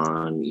Carell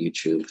on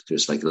YouTube.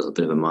 There's like a little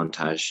bit of a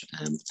montage.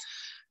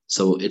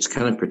 So it's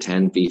kind of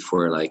pretend beef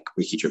where like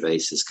Ricky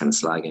Gervais is kind of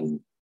slagging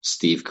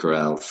Steve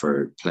Carell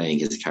for playing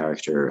his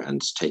character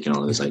and taking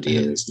all of his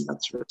ideas and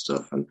that sort of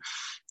stuff. And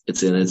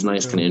it's a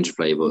nice kind of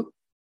interplay, but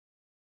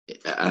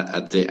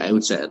at the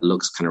outset it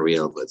looks kind of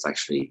real, but it's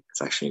actually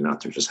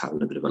not. They're just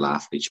having a bit of a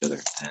laugh at each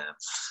other.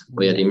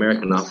 But yeah, the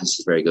American Office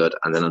is very good.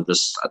 And then at the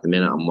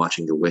minute I'm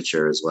watching The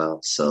Witcher as well.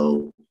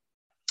 So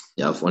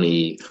yeah, I've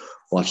only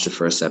watched the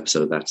first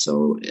episode of that,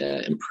 so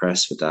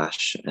impressed with that.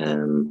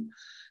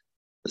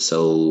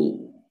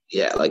 So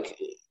yeah, like,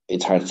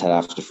 it's hard to tell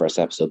after the first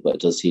episode, but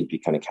it does seem to be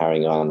kind of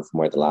carrying on from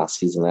where the last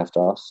season left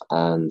off.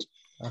 And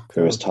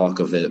there was talk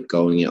of it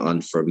going on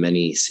for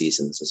many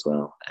seasons as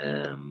well.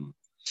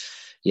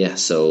 yeah,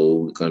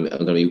 so I'm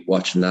going to be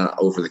watching that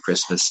over the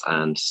Christmas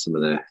and some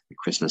of the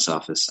Christmas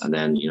Office, and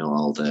then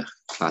all the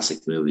classic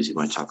movies you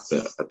might talk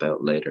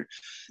about later.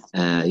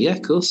 Yeah,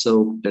 cool.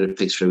 So better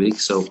picks for the week.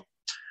 So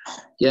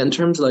yeah, in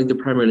terms of like the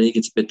Premier League,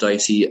 it's a bit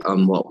dicey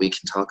on what we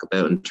can talk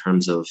about in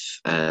terms of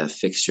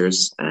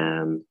fixtures,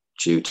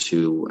 due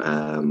to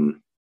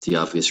the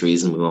obvious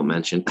reason we won't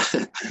mention.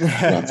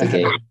 lots of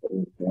games,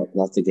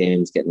 lots of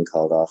games getting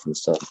called off and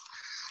stuff.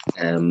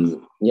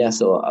 Yeah,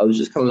 so I was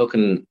just kind of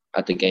looking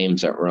at the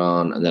games that were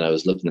on, and then I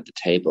was looking at the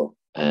table.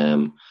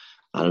 And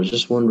I was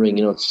just wondering,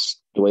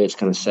 it's the way it's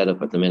kind of set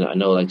up at the minute. I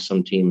know like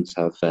some teams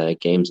have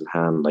games in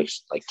hand, like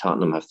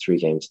Tottenham have 3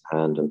 games in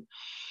hand, and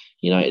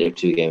United have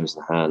 2 games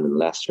in hand, and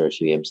Leicester have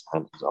 2 games in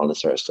hand, and all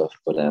this sort of stuff.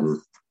 But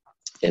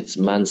it's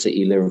Man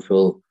City,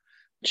 Liverpool,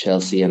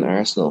 Chelsea, and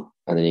Arsenal,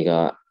 and then you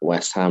got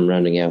West Ham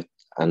rounding out,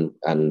 and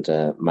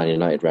Man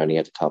United rounding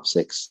out the top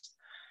 6.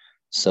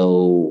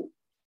 So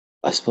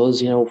I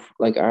suppose,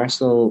 like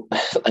Arsenal,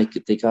 like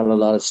they got a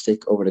lot of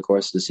stick over the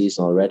course of the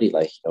season already,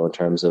 like, in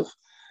terms of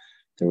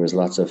there was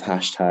lots of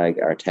hashtag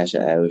Arteta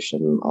out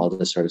and all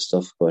this sort of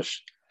stuff, but,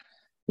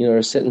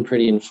 they're sitting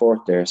pretty in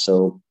fourth there.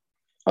 So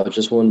I was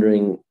just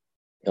wondering,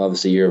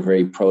 obviously you're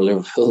very pro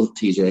Liverpool,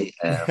 TJ,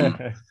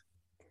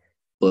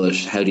 but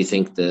how do you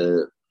think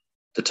the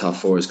top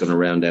 4 is going to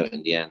round out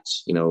in the end?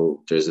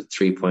 There's a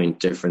 3-point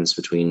difference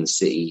between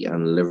City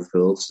and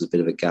Liverpool, so there's a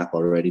bit of a gap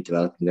already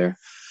developing there.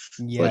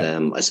 Yeah.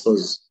 But I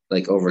suppose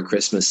like over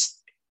Christmas,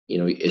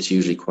 it's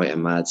usually quite a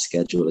mad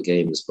schedule of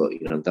games, but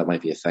that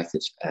might be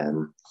affected.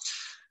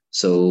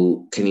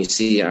 So can you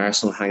see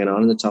Arsenal hanging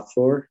on in the top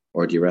 4,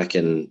 or do you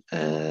reckon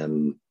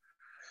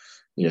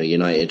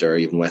United or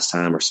even West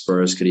Ham or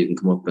Spurs could even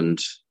come up and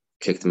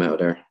kick them out of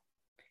there?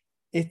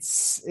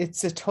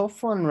 It's a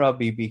tough one,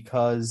 Robbie,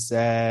 because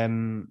I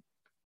mean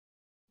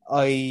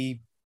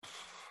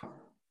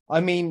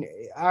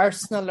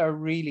Arsenal are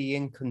really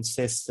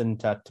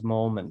inconsistent at the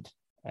moment.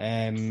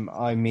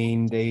 I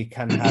mean, they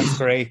can have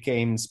great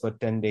games, but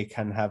then they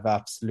can have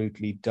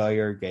absolutely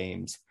dire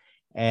games.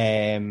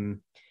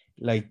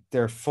 Like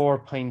they're 4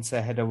 points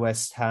ahead of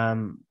West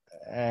Ham,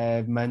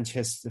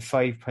 Manchester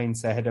 5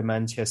 points ahead of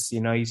Manchester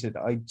United.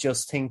 I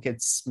just think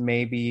it's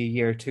maybe a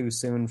year too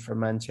soon for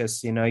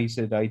Manchester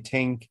United. I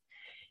think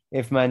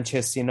if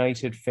Manchester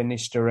United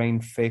finished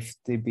around 5th,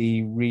 they'd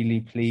be really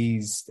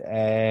pleased.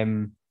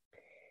 Now,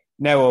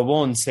 I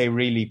won't say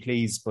really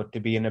pleased, but to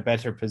be in a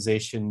better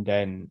position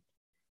than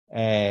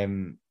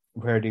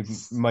where they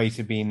might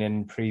have been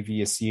in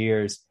previous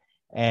years.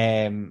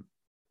 Yeah,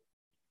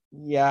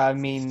 I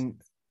mean,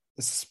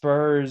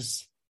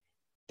 Spurs,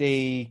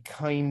 they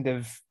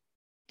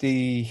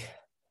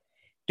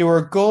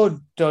were good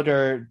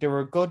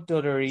the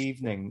other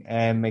evening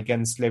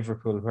against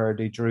Liverpool, where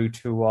they drew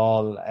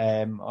 2-2.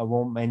 I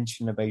won't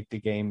mention about the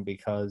game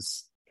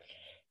because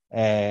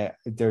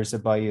there's a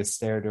bias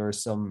there. There are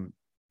some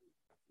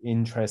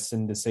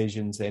interesting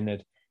decisions in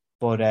it,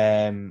 but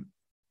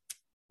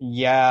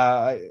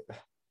yeah,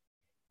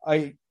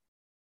 I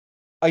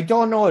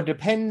don't know. It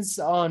depends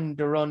on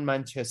the run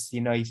Manchester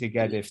United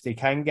get. If they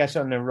can get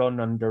on a run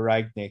under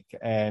Rangnick,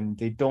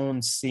 they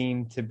don't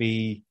seem to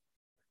be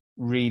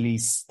really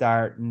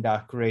starting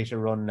that great a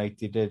run like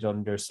they did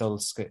under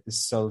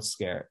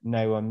Solskjaer.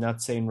 Now, I'm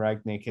not saying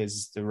Rangnick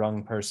is the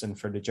wrong person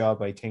for the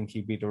job. I think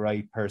he'd be the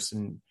right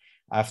person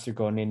after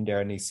going in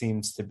there, and he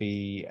seems to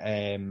be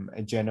a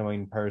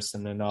genuine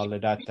person and all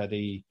of that, that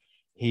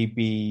he'd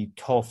be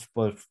tough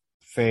but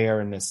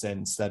fair in a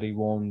sense, that he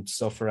won't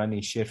suffer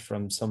any shit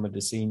from some of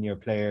the senior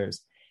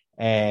players.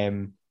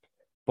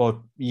 But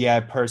yeah,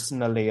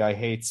 personally, I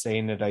hate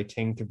saying it, I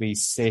think it'd be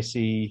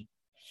City.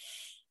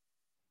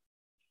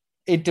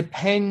 It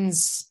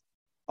depends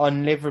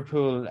on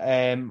Liverpool.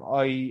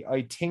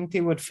 I think they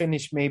would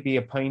finish maybe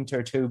a point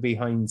or 2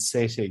 behind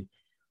City,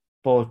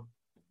 but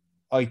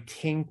I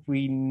think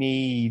we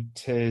need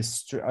to,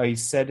 I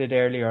said it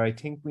earlier, I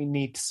think we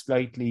need to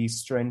slightly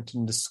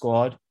strengthen the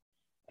squad.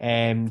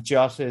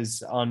 Jota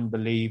is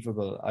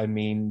unbelievable. I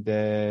mean,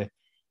 to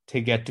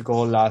get the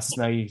goal last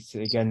night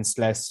against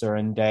Leicester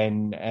and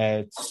then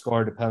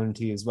score the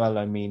penalty as well.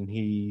 I mean,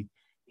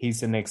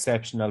 he's an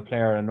exceptional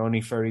player, and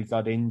only for he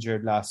got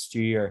injured last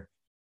year,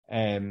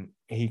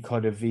 he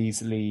could have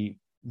easily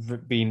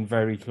been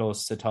very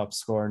close to top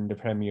scorer in the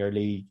Premier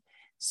League.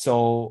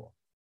 So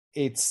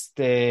it's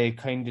the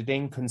kind of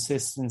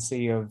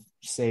inconsistency of,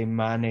 say,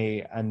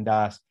 Mane, and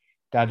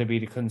that'd be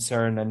the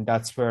concern, and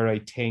that's where I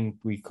think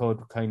we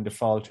could kind of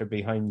falter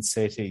behind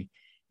City.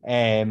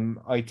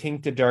 I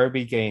think the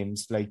derby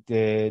games, like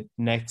the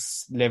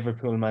next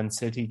Liverpool-Man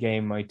City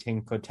game, I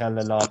think could tell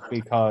a lot,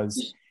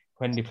 because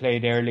when they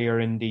played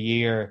earlier in the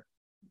year,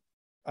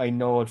 I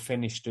know it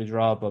finished a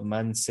draw, but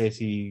Man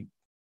City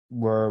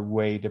were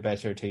way the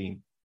better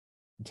team,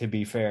 to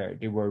be fair.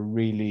 We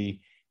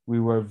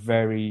were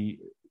very,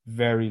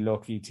 very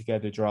lucky to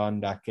get a draw in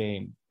that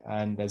game.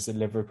 And as a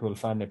Liverpool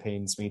fan, it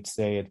pains me to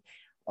say it.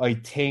 I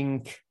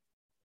think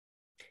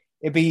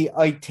it'd be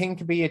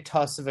a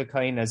toss of a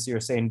coin, as you're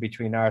saying,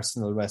 between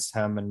Arsenal, West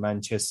Ham and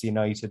Manchester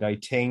United. I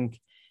think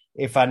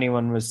if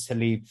anyone was to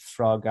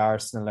leapfrog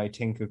Arsenal, I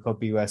think it could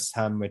be West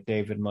Ham with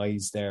David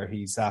Moyes there.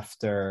 He's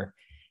after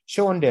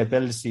showing the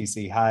abilities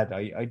he had.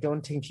 I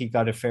don't think he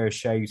got a fair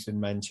shout in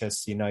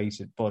Manchester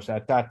United, but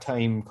at that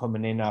time,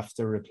 coming in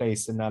after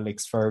replacing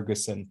Alex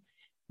Ferguson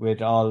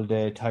with all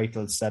the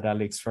titles that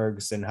Alex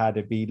Ferguson had,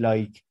 it'd be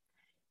like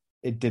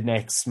the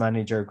next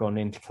manager going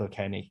into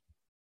Kilkenny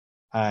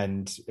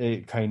and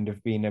it kind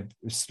of being a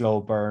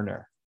slow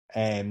burner.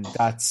 And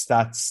that's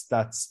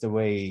the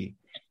way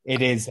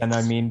it is. And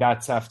I mean,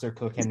 that's after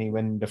Kilkenny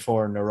winning the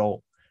 4 in a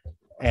row.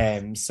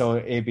 So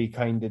it'd be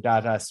kind of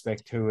that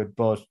aspect to it.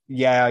 But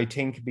yeah, I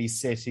think it'd be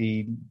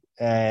City.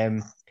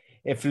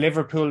 If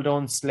Liverpool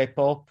don't slip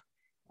up,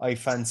 I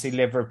fancy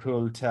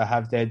Liverpool to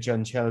have the edge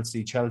on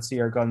Chelsea. Chelsea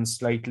are gone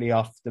slightly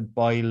off the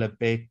boil a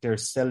bit. They're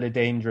still a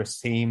dangerous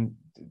team,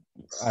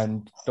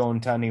 and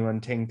don't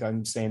anyone think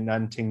I'm saying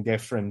anything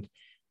different.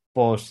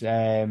 But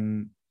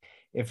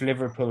if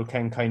Liverpool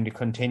can kind of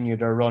continue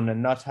their run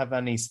and not have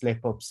any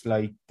slip-ups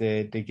like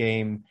the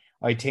game,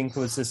 I think it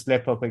was a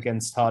slip-up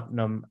against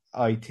Tottenham.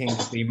 I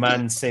think the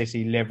Man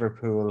City,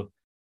 Liverpool,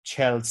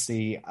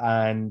 Chelsea,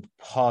 and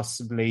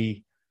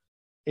possibly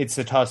it's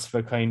a toss of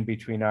a kind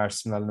between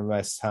Arsenal and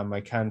West Ham.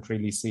 I can't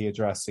really see a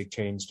drastic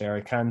change there.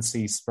 I can't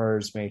see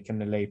Spurs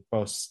making a late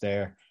bust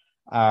there,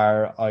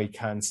 or I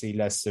can't see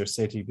Leicester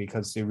City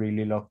because they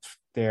really looked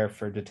there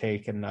for the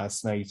taking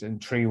last night, and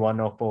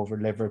 3-1 up over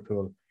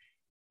Liverpool.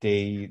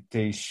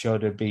 They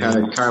should have been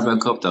Carabao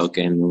Cup though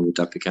game. Would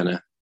that be kind of?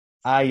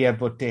 Yeah,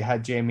 but they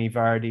had Jamie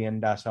Vardy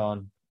and that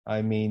on.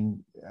 I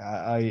mean,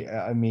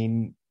 I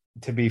mean,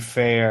 to be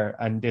fair,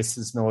 and this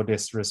is no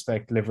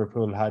disrespect,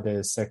 Liverpool had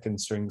a second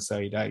string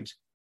side out.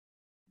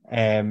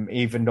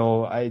 Even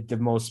though the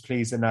most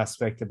pleasing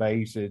aspect about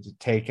it,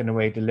 taking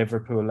away the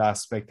Liverpool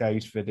aspect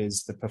out of it,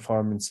 is the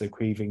performance of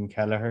Caoimhín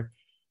Kelleher.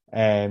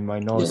 I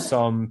know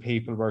some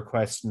people were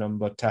questioning him,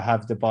 but to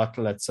have the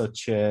bottle at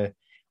such a,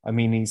 I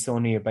mean, he's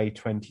only about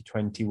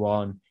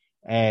 2021.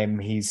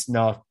 He's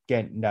not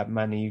getting that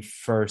many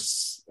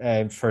first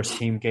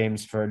team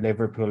games for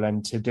Liverpool,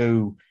 and to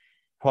do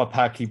what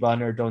Packie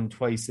Bonner done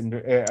twice in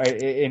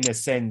a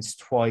sense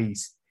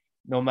twice,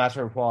 no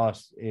matter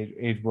what,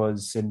 it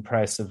was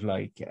impressive.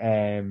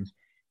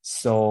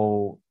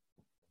 So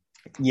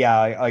yeah,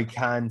 I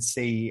can't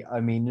see. I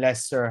mean,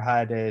 Leicester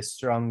had a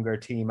stronger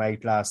team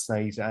out last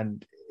night,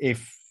 and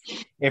if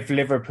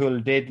Liverpool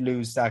did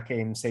lose that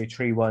game, say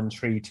 3-1,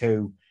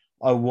 3-2,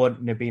 I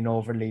wouldn't have been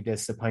overly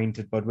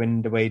disappointed. But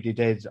winning the way they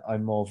did,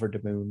 I'm over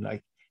the moon.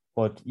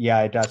 But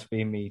yeah, that'd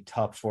be me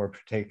top 4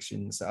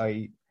 predictions.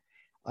 I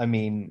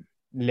mean,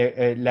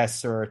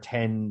 Leicester are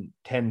 10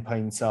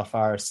 points off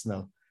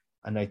Arsenal,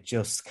 and I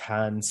just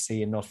can't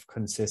see enough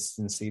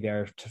consistency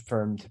there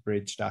for him to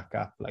bridge that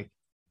gap.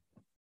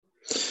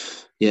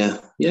 Yeah,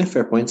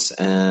 fair points.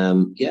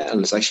 And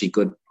it's actually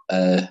good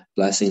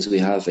blessings we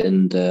have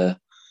in the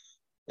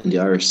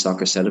Irish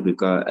soccer setup. We've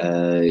got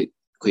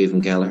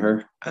Caoimhín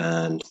Kelleher,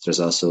 and there's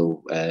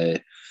also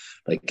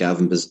like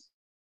Gavin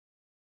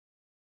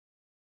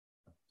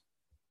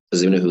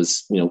Bazuna,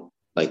 who's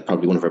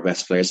probably one of our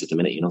best players at the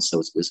minute.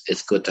 So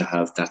it's good to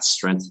have that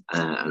strength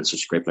and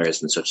such great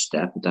players and such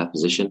depth at that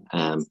position.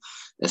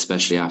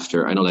 Especially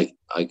after, I know,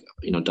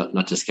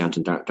 not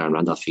discounting Darren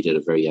Randolph, he did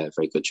a very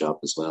good job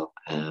as well.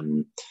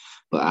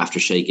 But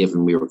after Shay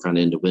Given, we were kind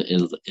of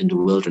in the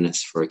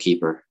wilderness for a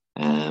keeper.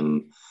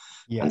 And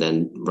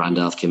then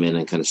Randolph came in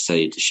and kind of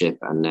steadied the ship,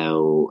 and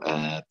now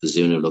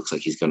Bazuna looks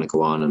like he's going to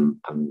go on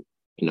and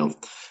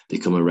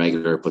become a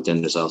regular. But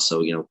then there's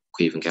also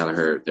Caoimhín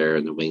Kelleher there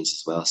in the wings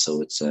as well.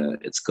 So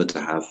it's good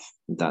to have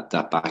that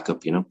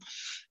backup.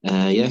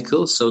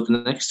 Cool. So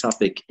the next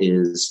topic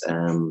is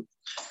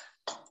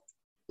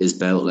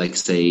about,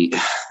 say,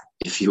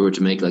 if you were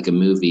to make a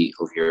movie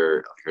of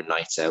your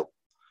nights out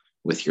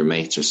with your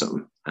mates or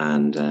something,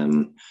 and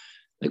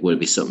would it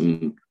be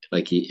something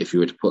if you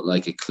were to put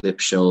a clip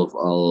show of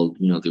all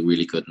the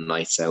really good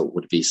nights out,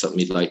 would it be something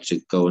you'd like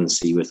to go and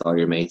see with all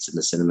your mates in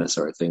the cinema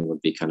sort of thing? Would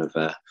it be kind of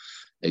a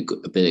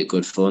bit of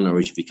good fun, or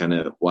would you be kind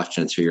of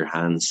watching it through your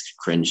hands,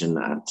 cringing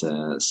at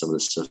some of the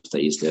stuff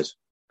that you did?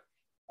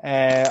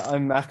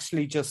 I'm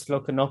actually just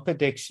looking up a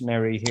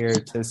dictionary here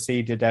to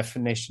see the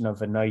definition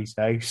of a night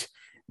out.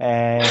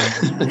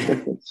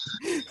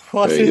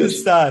 What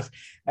is that?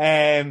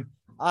 I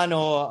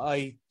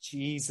know,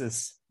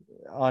 Jesus.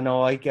 Oh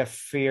no, I get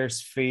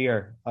fierce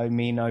fear. I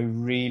mean, I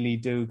really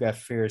do get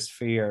fierce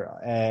fear.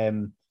 I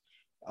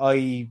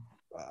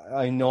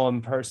know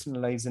I'm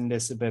personalizing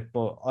this a bit,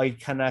 but I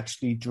can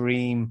actually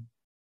dream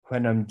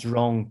when I'm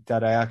drunk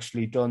that I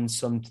actually done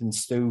something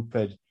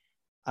stupid.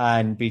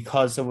 And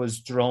because I was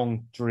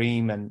drunk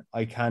dreaming,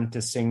 I can't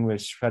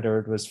distinguish whether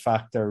it was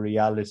fact or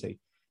reality.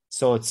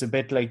 So it's a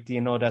bit like,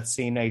 that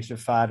scene out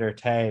of Father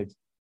Ted,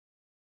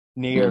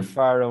 near,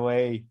 far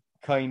away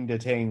kind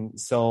of thing.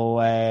 So,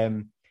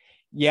 I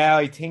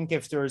think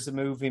if there was a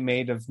movie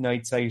made of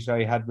nights out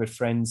I had with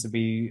friends, it'd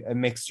be a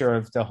mixture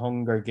of The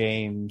Hunger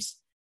Games,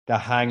 The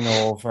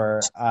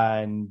Hangover,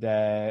 and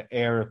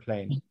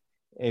Aeroplane.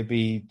 It'd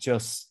be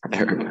just...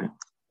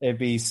 it'd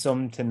be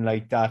something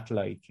like that.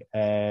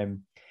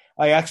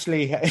 I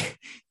actually,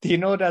 do you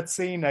know that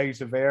scene out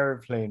of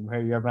Airplane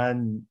where your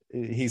man,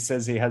 he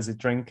says he has a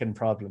drinking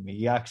problem?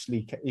 He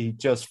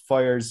just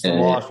fires the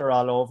water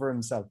all over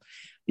himself.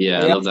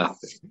 Yeah, I love that.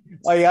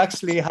 I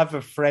actually have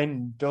a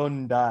friend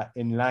done that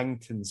in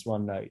Langton's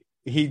one night.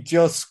 He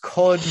just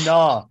could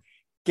not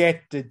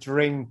get the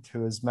drink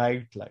to his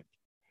mouth, like.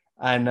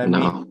 And I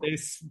mean,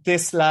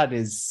 this lad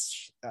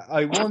is,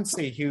 I won't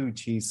say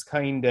huge. He's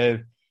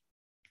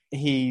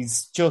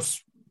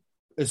just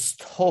as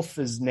tough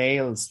as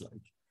nails,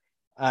 like.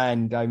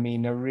 And I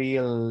mean, a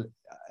real,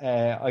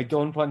 I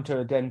don't want to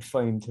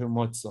identify him too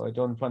much, so I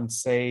don't want to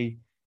say,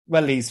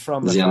 well, he's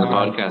from Is he on the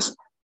podcast?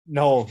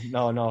 No.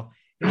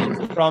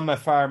 He's from a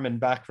farming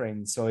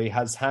background, so he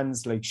has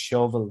hands like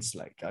shovels.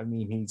 Like, I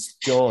mean, he's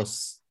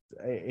just,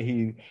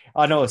 I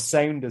know,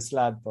 soundest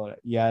lad, but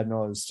yeah,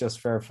 no, it's just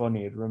fair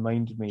funny. It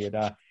reminded me of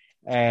that.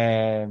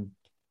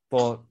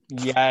 But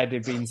yeah,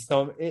 there'd been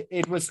some,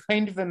 it was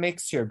kind of a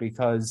mixture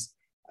because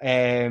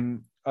I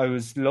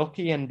was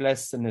lucky and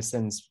blessed in a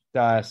sense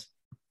that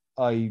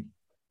I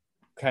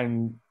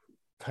can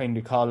kind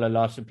of call a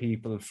lot of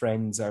people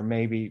friends, or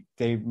maybe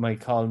they might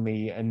call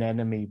me an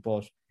enemy,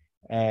 but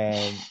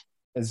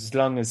as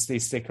long as they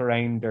stick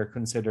around, they're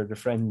considered a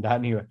friend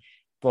anyway.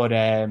 But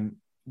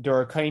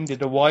they're kind of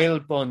the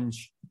wild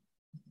bunch,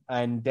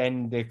 and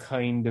then the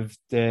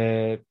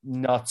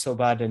not so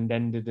bad, and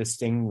then the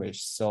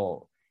distinguished.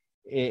 So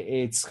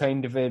it's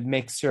kind of a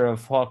mixture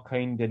of what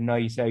kind of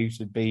night out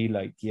it'd be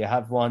like. You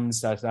have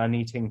ones that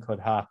anything could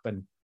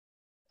happen,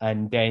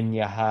 and then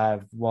you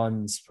have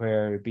ones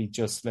where it'd be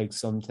just like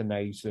something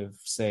out of,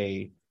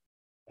 say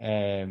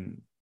The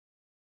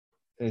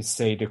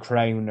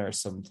Crown or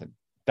something.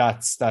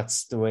 That's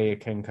the way it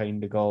can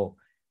kind of go.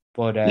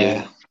 But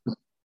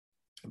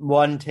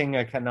one thing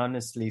I can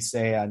honestly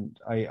say, and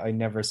I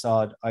never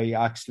saw it, I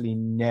actually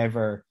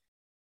never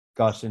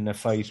got in a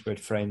fight with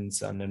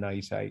friends on a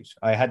night out.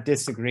 I had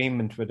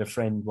disagreement with a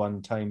friend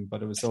one time,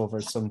 but it was over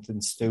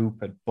something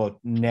stupid, but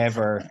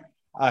never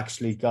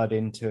actually got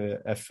into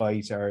a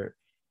fight, or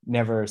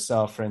never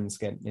saw friends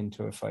getting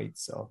into a fight.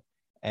 So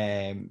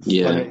but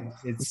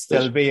it'd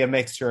still be a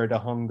mixture of the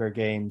Hunger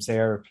Games,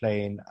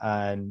 Airplane,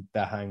 and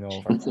The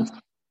Hangover.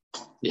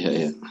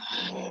 Yeah,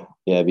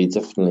 it'd be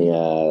definitely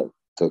a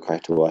good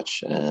crack to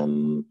watch.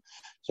 You'd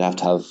have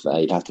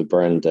to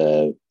burn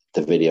the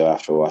video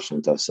after watching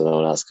it, though, so no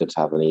one else could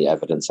have any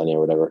evidence on you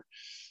or whatever.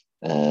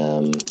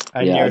 And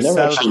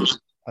yourself?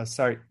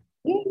 Sorry.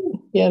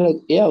 Yeah,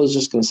 I was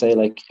just gonna say,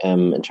 like,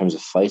 in terms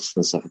of fights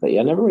and stuff like that. Yeah,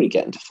 I never really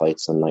get into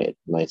fights on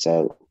nights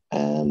out.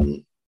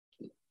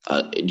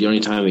 The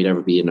only time you'd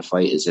ever be in a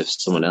fight is if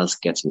someone else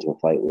gets into a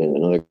fight with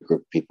another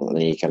group of people, and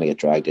then you kind of get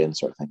dragged in,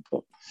 sort of thing.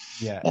 But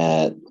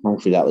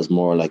thankfully, that was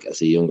more like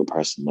as a younger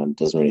person, and it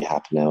doesn't really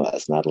happen now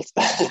as an adult.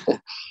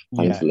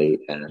 Thankfully,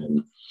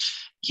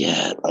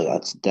 like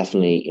that's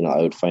definitely,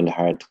 I would find it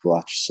hard to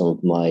watch some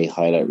of my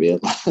highlight reel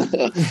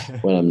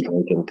when I'm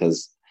drinking,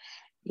 because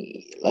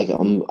like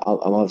I'm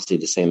obviously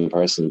the same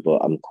person, but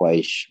I'm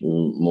quite a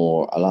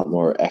lot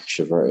more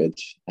extroverted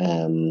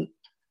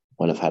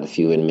when I've had a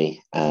few in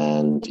me,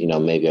 and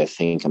maybe I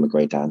think I'm a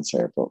great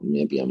dancer, but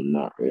maybe I'm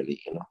not really.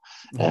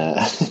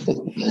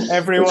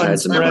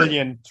 Everyone's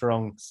brilliant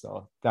drunk,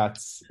 so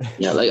that's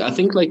like I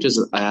think like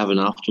I have an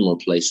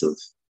optimal place of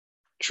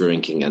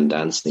drinking and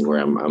dancing where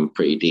I'm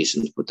pretty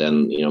decent, but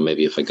then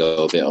maybe if I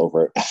go a bit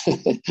over,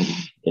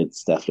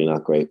 it's definitely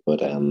not great.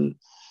 But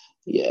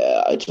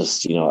I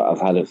just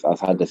I've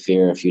had the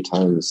fear a few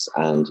times,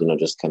 and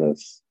just kind of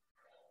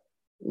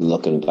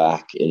looking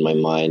back in my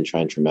mind,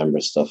 trying to remember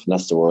stuff, and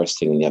that's the worst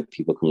thing. When you have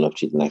people coming up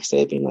to you the next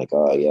day being like,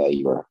 "Oh yeah,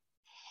 you were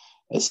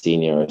a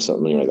senior or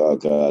something," and you're like, "Oh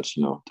god,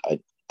 I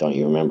don't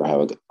you remember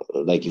how it,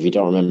 like if you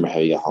don't remember how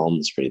you got home,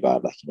 it's pretty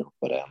bad." But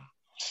I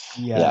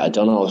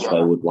don't know if I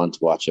would want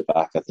to watch it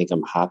back. I think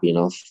I'm happy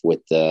enough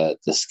with the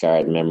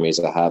scarred memories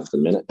I have at the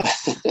minute,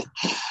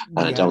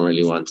 and I don't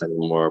really want any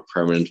more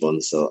permanent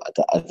ones. So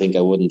I think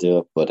I wouldn't do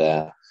it. But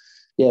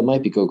it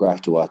might be good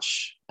crack to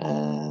watch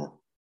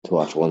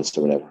once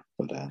or whatever.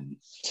 But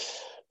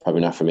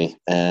probably not for me.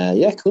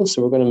 Cool.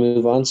 So we're going to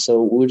move on.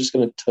 So we're just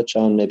going to touch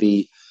on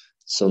maybe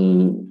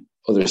some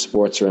other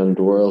sports around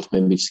the world.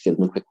 Maybe just give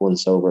them a quick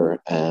once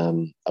over. A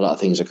lot of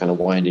things are kind of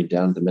winding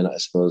down at the minute, I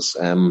suppose.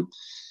 Do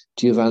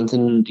you have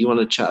anything you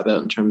want to chat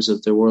about in terms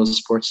of the world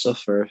sports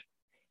stuff? Or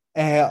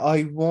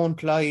I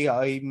won't lie,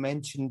 I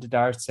mentioned the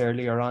darts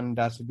earlier on.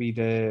 That would be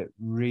the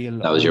real.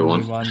 That was your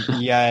one.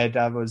 Yeah,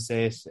 that was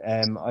it.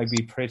 I'd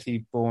be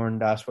pretty boring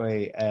that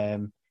way.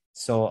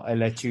 So I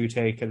let you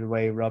take it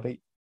away, Robbie.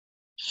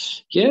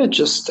 Yeah,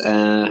 just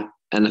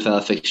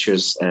NFL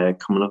fixtures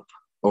coming up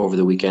over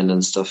the weekend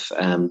and stuff.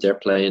 They're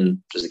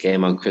playing. There's a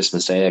game on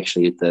Christmas Day,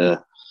 actually,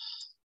 the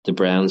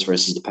Browns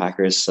versus the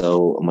Packers.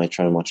 So I might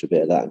try and watch a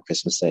bit of that on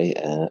Christmas Day.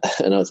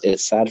 I know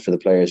it's sad for the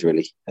players,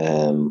 really,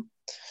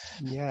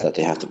 that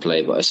they have to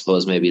play. But I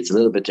suppose maybe it's a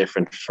little bit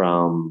different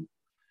from,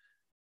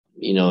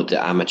 the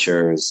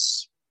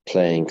amateurs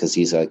playing because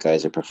these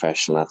guys are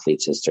professional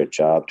athletes. It's their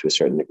job to a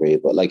certain degree.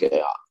 But like,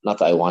 not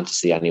that I want to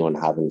see anyone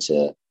having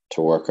to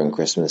work on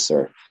Christmas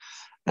and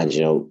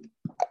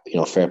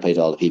fair play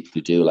to all the people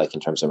who do, like in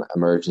terms of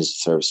emergency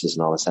services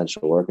and all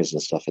essential workers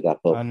and stuff like that.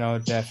 But I know,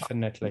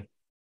 definitely.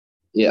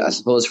 yeah, I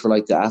suppose for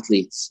like the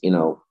athletes, like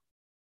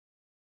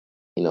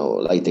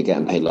they're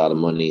getting paid a lot of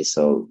money,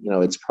 so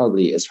it's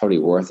probably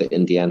worth it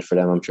in the end for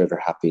them. I'm sure they're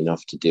happy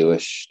enough to do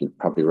it. They'd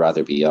probably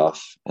rather be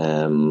off.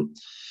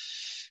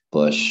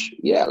 But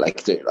yeah,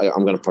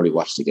 I'm gonna probably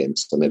watch the game,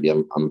 so maybe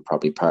I'm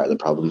probably part of the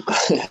problem.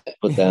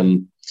 But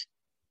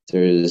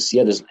there's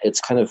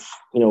it's kind of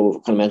we've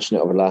kind of mentioned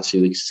it over the last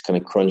few weeks. It's kind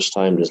of crunch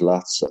time. There's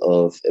lots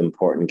of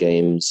important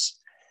games.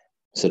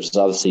 So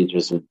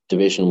there's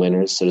division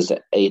winners. So there's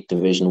the 8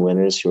 division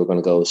winners who are going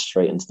to go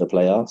straight into the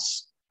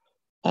playoffs.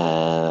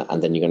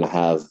 And then you're going to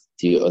have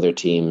the other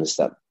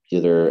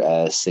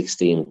 6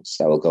 teams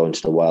that will go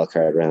into the wild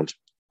card round.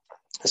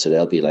 So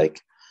they'll be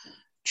like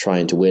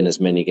trying to win as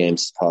many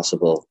games as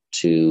possible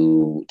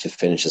to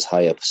finish as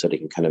high up so they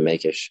can kind of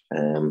make it.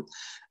 And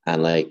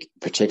like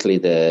particularly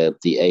the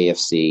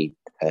AFC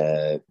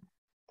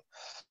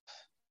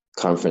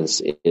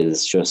conference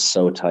is just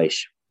so tight.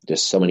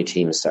 There's so many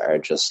teams that are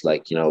just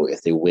like,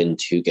 if they win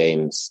 2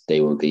 games, they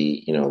will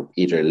be,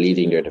 either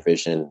leading their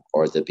division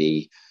or they'll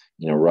be,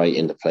 right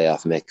in the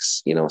playoff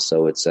mix,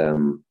 so it's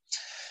some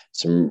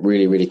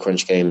really, really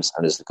crunch games.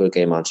 And there's a good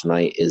game on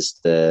tonight is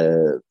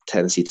the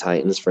Tennessee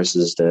Titans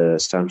versus the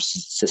San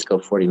Francisco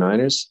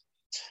 49ers.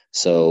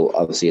 So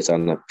obviously it's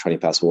on at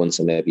 1:20,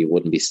 so maybe you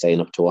wouldn't be staying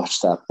up to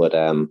watch that. But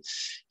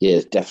yeah,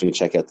 definitely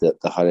check out the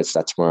highlights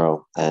of that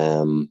tomorrow.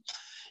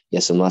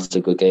 Some lots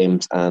of good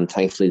games, and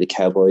thankfully the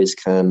Cowboys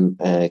can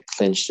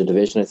clinch the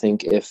division, I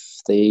think, if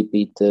they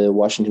beat the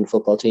Washington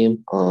football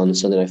team on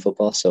Sunday Night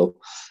Football. So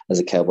as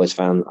a Cowboys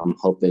fan, I'm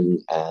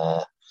hoping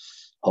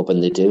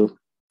they do.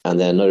 And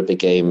then another big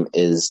game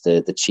is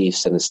the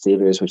Chiefs and the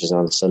Steelers, which is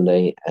on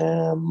Sunday.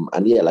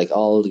 And yeah, like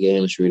all the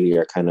games really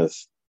are kind of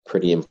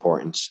pretty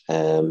important.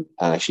 And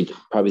actually,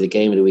 probably the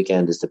game of the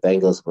weekend is the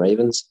Bengals and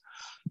Ravens.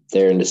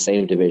 They're in the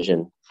same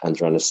division and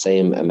they're on the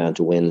same amount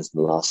of wins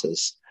and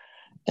losses.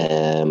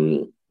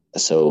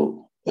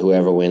 So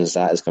whoever wins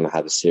that is going to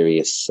have a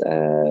serious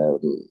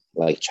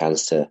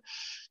chance to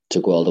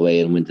go all the way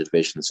and win the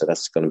division. So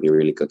that's going to be a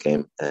really good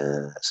game.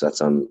 So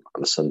that's on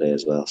a Sunday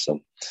as well.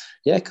 So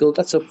yeah, cool.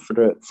 That's up for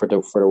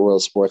the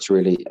world sports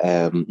really.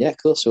 Yeah,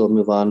 cool. So we'll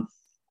move on.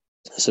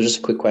 So just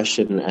a quick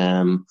question.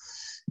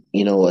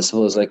 I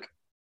suppose like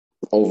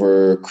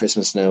over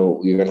Christmas now,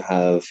 you're going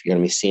to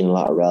be seeing a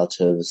lot of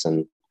relatives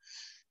and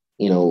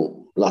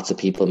lots of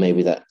people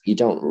maybe that you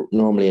don't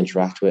normally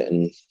interact with,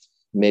 and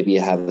maybe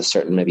you have a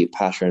certain maybe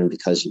pattern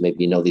because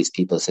maybe you know these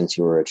people since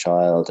you were a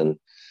child and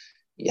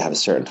you have a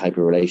certain type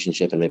of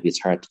relationship, and maybe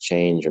it's hard to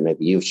change, or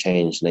maybe you've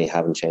changed and they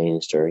haven't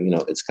changed, or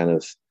it's kind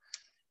of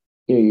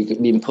you're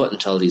being put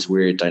into all these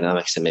weird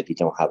dynamics that maybe you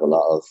don't have a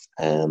lot of,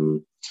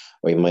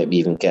 or you might be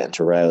even getting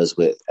to rouse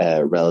with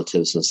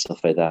relatives and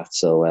stuff like that.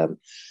 So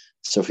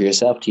so for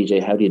yourself,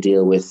 TJ, how do you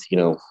deal with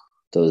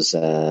those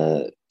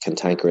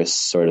cantankerous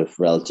sort of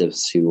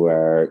relatives who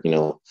are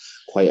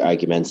quite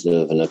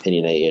argumentative and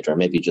opinionated, or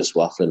maybe just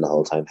waffling the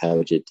whole time? How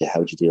would you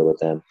deal with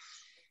them?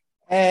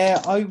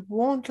 I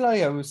won't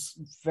lie, I was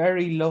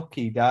very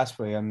lucky that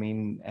way. I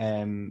mean,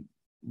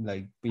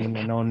 like being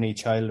an only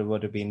child, it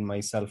would have been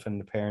myself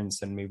and the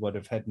parents, and we would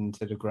have headed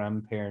to the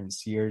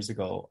grandparents years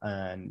ago.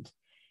 And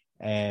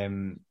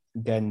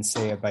then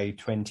say about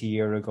 20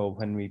 years ago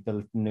when we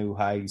built a new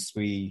house,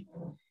 we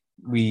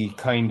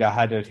kind of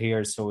had it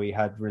here, so we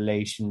had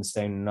relations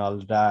down and all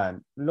that.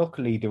 And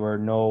luckily there were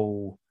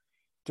no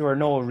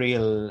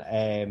real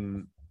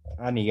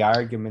any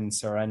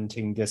arguments or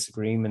anything,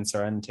 disagreements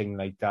or anything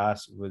like that.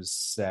 It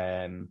was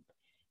there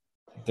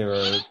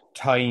were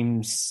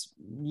times,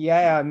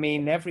 I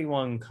mean,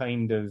 everyone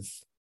kind of,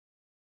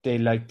 they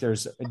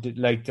there's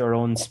like their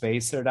own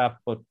space or that,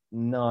 but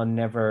no,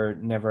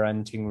 never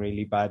anything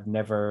really bad,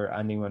 never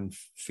anyone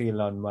feel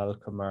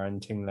unwelcome or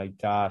anything like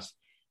that.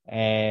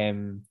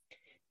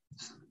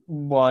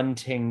 One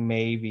thing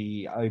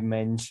maybe I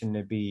mentioned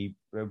to be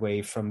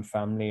away from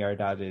family or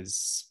that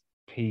is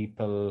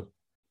people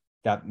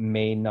that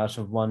may not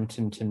have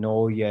wanted to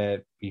know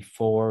you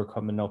before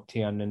coming up to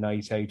you on the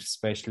night out,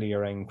 especially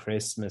around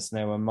Christmas.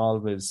 Now, I'm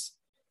always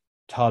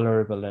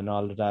tolerable and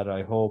all of that,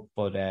 I hope,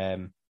 but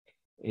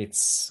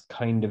it's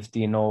kind of,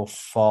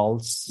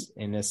 false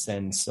in a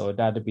sense. So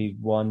that'd be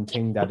one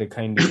thing that it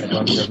kind of get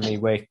under me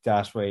with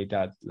that way,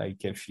 that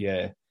like if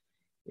you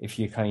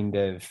kind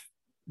of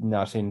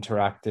not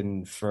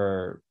interacting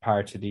for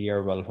part of the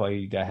year, well,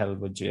 why the hell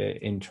would you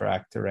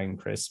interact around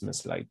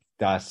Christmas? Like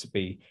that to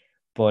be.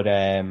 But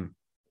in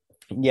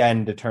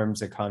the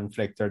terms of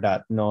conflict or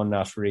that, no,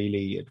 not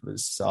really. It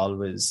was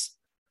always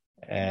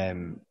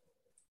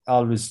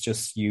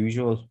just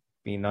usual.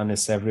 Being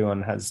honest,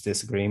 everyone has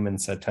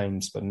disagreements at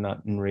times, but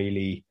nothing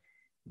really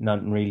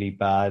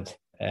bad.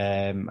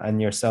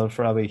 And yourself,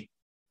 Robbie?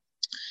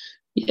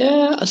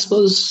 Yeah, I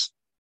suppose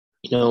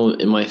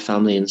in my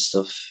family and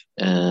stuff,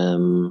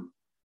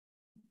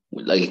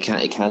 like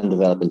it can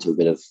develop into a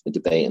bit of a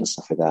debate and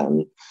stuff like that.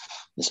 And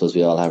I suppose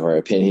we all have our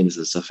opinions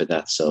and stuff like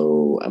that.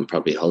 So and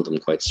probably hold them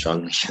quite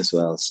strongly as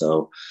well.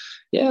 So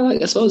yeah,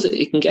 like I suppose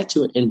it can get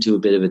into a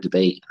bit of a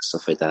debate and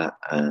stuff like that,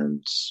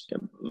 and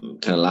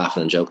kind of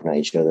laughing and joking at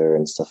each other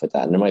and stuff like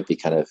that. And there might be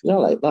kind of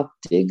like not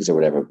digs or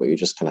whatever, but you're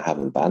just kind of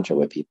having banter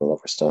with people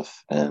over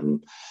stuff.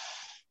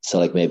 So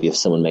like maybe if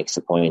someone makes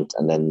a point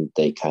and then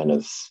they kind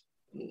of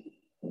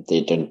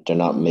they're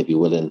not maybe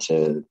willing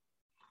to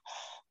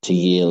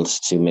yield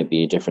to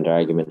maybe a different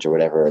argument or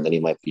whatever, then he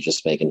might be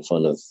just making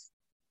fun of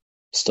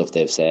stuff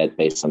they've said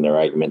based on their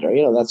argument or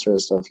that sort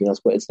of stuff.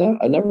 But it's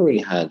not. I've never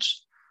really had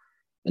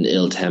an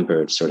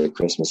ill-tempered sort of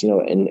Christmas.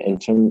 In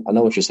term, I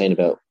know what you're saying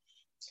about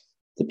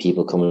the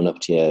people coming up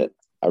to you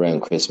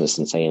around Christmas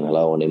and saying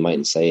hello, and they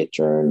mightn't say it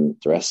during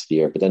the rest of the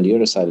year. But then the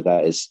other side of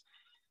that is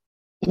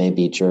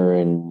maybe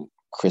during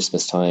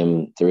Christmas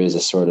time there is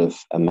a sort of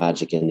a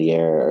magic in the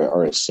air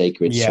or a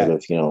sacred sort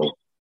of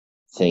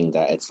thing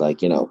that it's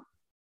like not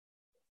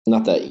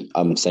that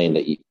I'm saying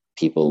that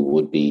people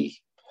would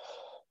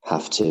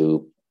have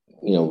to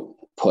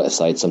put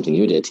aside something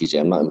you did, TJ.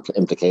 I'm not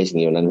implicating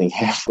you in anything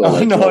here.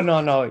 But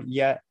no.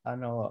 Yeah, I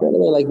know.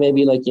 Like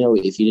maybe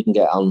if you didn't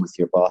get on with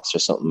your boss or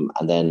something,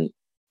 and then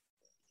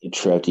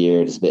throughout the year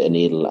there's a bit of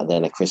needle, and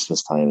then at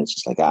Christmas time it's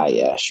just like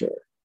yeah, sure,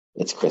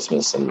 it's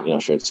Christmas,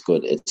 and sure, it's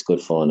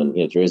good fun, and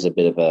there is a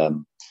bit of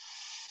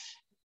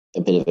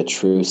a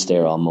truce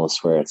there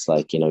almost, where it's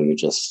like you're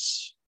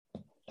just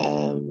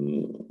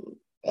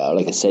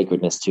like a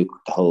sacredness to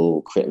the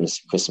whole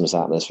Christmas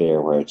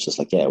atmosphere, where it's just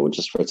like, yeah, we're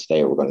just for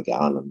today, we're going to get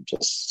on and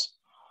just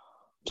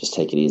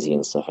take it easy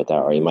and stuff like that.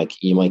 Or you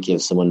might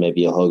give someone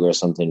maybe a hug or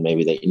something,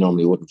 maybe that you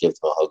normally wouldn't give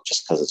them a hug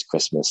just because it's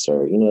Christmas,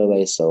 or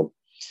so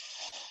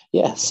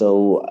yeah.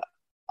 So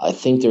I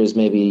think there's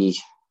maybe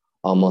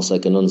almost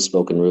like an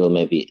unspoken rule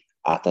maybe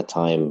at that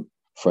time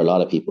for a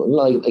lot of people.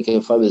 Like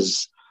if I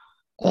was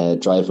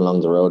driving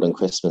along the road on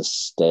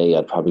Christmas Day,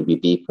 I'd probably be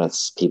beeping at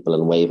people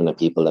and waving at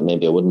people that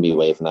maybe I wouldn't be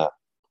waving at,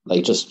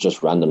 like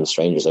just random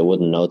strangers. I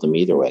wouldn't know them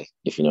either way,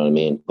 if you know what I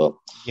mean. But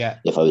yeah,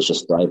 if I was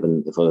just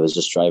driving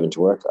to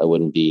work, I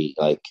wouldn't be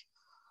like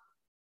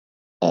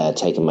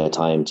taking my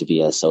time to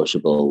be as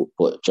sociable.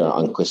 But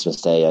on Christmas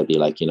Day, I'd be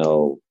like,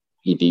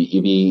 you'd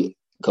be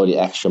go the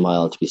extra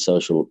mile to be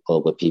social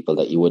with people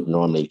that you wouldn't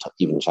normally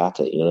even chat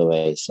to, in a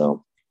way.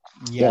 So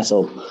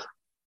so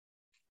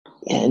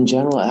in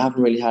general, I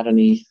haven't really had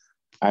any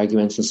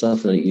arguments and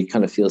stuff, and you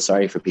kind of feel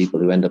sorry for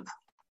people who end up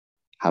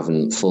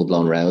having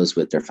full-blown rows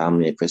with their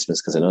family at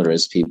Christmas, because I know there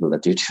is people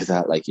that do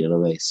that, like,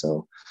 way.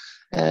 So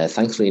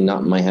thankfully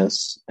not in my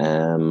house,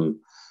 and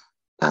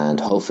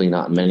hopefully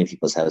not in many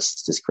people's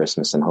house this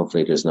Christmas, and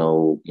hopefully there's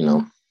no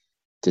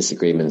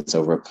disagreements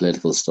over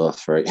political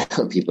stuff or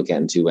people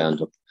getting too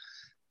wound up,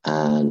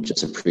 and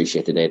just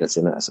appreciate the day that's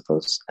in it, I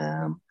suppose.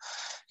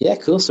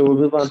 Cool. So we'll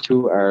move on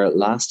to our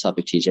last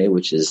topic, TJ,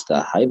 which is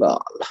the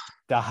highball.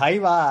 The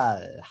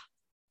highball.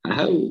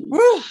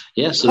 Oh.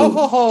 Yeah, so ho,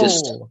 ho, ho.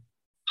 Just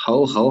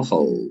ho, ho,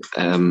 ho.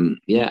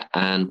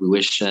 And we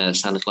wish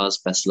Santa Claus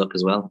best of luck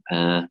as well,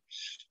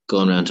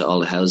 going around to all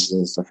the houses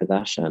and stuff like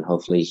that, and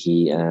hopefully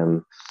he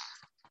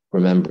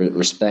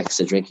respects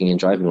the drinking and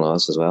driving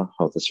laws as well.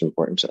 I hope that's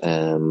important.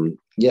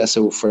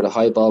 So for the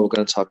highball, we're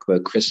going to talk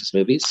about Christmas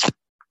movies,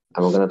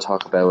 and we're going to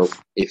talk about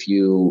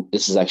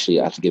this is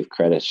actually, I have to give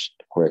credit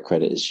where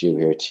credit is due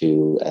here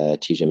to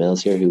TJ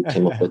Mills here, who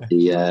came up with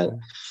the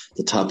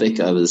topic.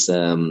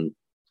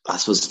 I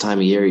suppose the time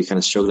of year you're kind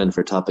of struggling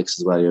for topics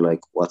as well. You're like,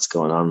 what's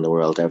going on in the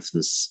world?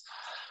 Everything's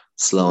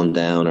slowing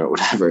down or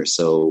whatever.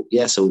 So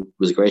so it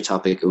was a great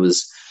topic. It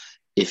was,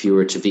 if you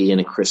were to be in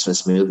a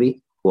Christmas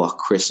movie, what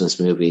Christmas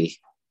movie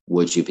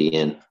would you be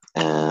in?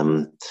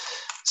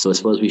 So I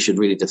suppose we should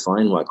really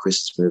define what a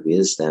Christmas movie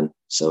is then.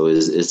 So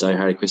is Die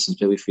Hard a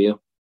Christmas movie for you?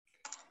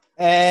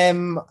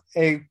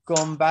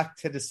 Going back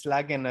to the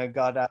slagging I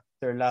got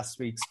after last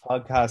week's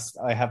podcast,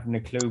 I haven't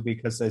a clue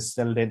because I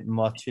still didn't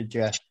watch it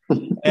yet.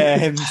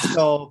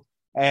 So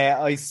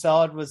I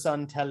saw it was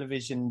on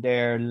television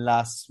there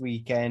last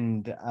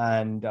weekend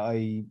and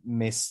I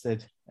missed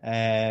it.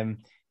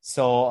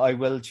 So I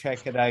will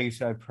check it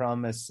out. I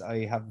promise.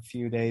 I have a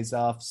few days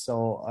off,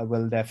 so I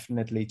will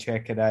definitely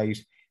check it out.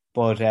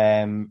 But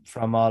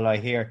from all I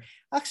hear,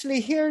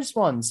 actually, here's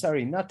one.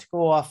 Sorry, not to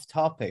go off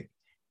topic.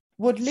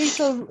 Would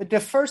the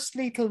first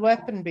Lethal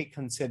Weapon be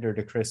considered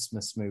a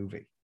Christmas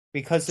movie?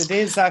 Because it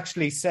is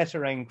actually set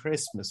around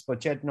Christmas,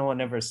 but yet no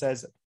one ever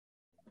says it.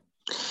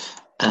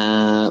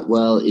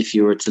 Well, if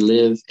you were to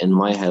live in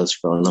my house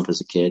growing up as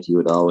a kid, you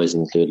would always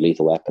include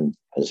Lethal Weapon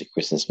as a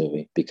Christmas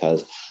movie,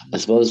 because I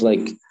suppose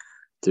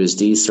there's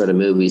these sort of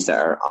movies that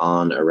are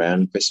on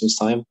around Christmas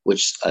time,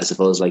 which I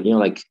suppose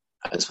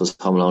I suppose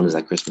Home Alone is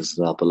at Christmas as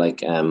well,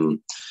 but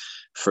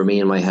for me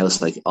in my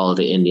house, all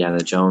the Indiana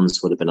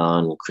Jones would have been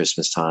on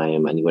Christmas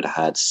time, and you would have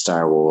had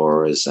Star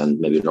Wars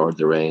and maybe Lord of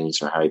the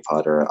Rings or Harry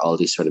Potter, all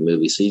these sort of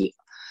movies. So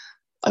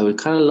I would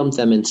kind of lump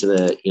them into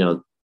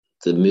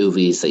the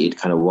movies that you'd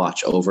kind of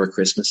watch over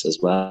Christmas as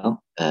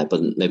well, but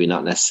maybe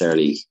not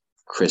necessarily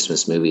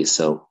Christmas movies.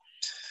 So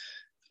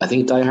I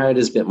think Die Hard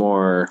is a bit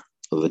more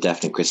of a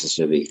definite Christmas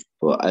movie.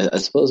 But I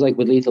suppose like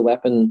with Lethal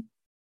Weapon,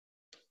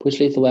 which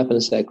Lethal Weapon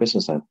is set at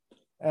Christmas time?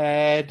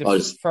 The Oh,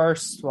 it's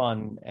first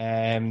one,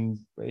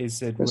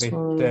 is it with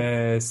Christmas.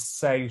 the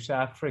South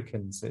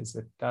Africans? Is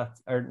it that?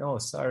 Or no,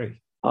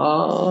 sorry.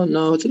 Oh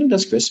no, I don't think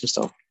that's Christmas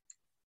though.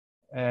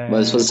 Well,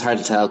 I suppose Uh, it's hard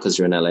to tell because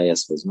you're in LA, I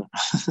suppose, isn't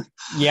it?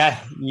 yeah,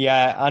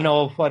 yeah. I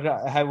know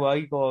how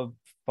I go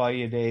by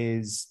it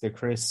is the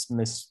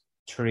Christmas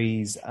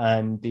trees,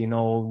 and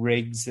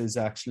Riggs is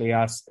actually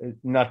asked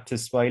not to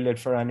spoil it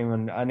for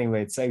anyone.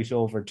 Anyway, it's out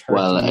over 30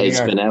 Well, it's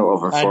years been out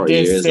over at 40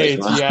 this years,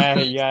 like stage.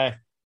 Yeah,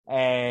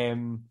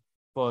 yeah.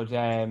 But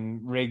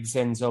Riggs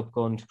ends up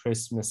going to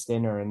Christmas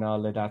dinner and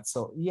all of that.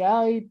 So yeah,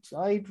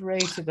 I'd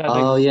rate it as a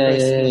oh yeah, yeah, yeah,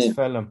 Christmas yeah.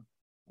 film.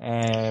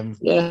 Um,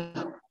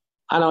 Yeah.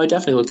 I know. I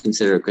definitely would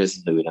consider a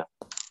Christmas movie now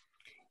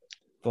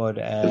but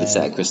if it's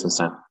set at Christmas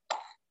time.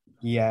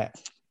 yeah,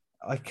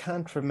 I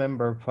can't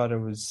remember what I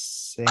was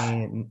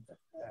saying.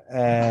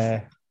 Uh,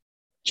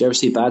 Did you ever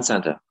see Bad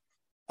Santa?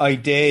 I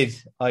did.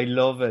 I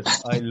love it.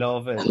 I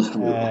love it.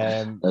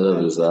 I love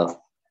it as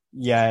well.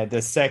 Yeah,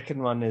 the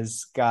second one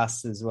is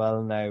Gas as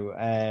well now.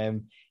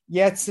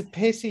 Yeah, it's a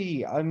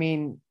pity. I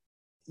mean,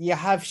 you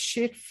have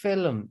shit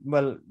film,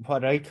 well,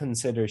 what I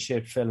consider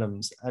shit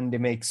films, and they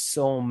make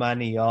so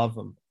many of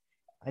them.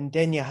 And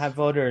then you have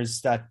others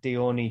that they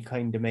only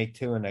kind of make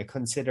two, and I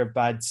consider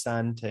Bad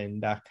Santa in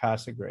that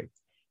category.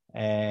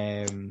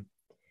 Um,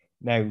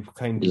 Now,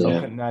 kind of Yeah.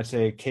 looking at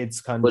a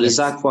kid's But is context.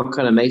 that what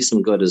kind of makes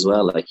them good as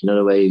well? Like,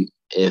 the way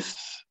if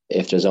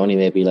there's only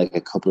maybe like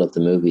a couple of the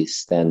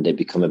movies, then they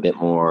become a bit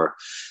more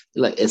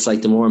like it's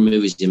like the more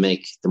movies you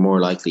make, the more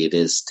likely it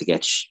is to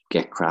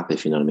get crap.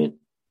 If you know what I mean.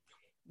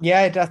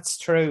 Yeah, that's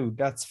true.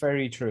 That's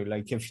very true.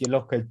 Like if you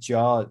look at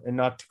Jaws, and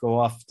not to go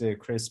off the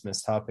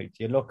Christmas topic,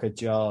 you look at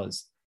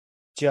Jaws.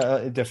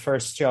 The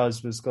first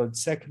Jaws was good.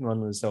 Second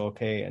one was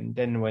okay, and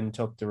then went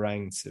up the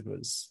ranks. It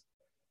was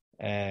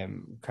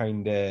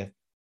kind of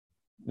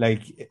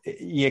like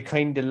you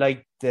kind of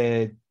like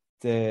the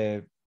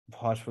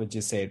what would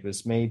you say? It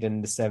was made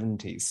in the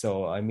 70s.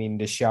 So I mean,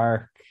 the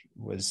shark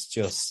was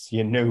just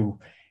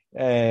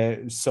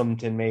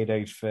something made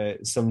out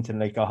of something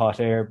like a hot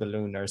air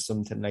balloon or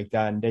something like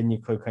that, and then you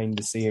could kind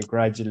of see it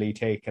gradually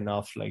taking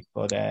off.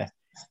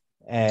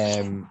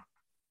 Um,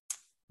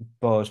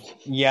 but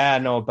yeah,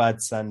 no,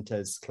 Bad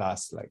Santa's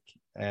class. Like,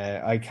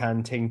 I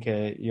can't think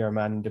of your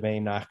man, the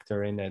main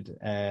actor in it.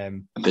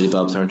 Billy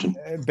Bob Thornton.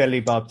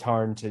 Billy Bob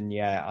Thornton.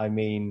 Yeah, I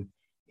mean,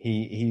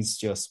 he's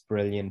just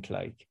brilliant.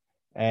 Like,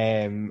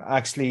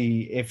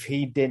 actually, if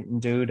he didn't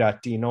do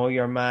that, do you know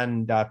your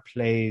man that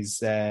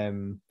plays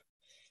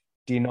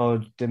do you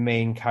know the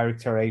main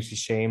character out of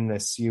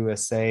Shameless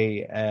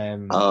USA?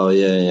 Oh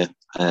yeah,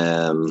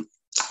 yeah.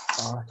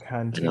 I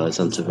can't I know think it's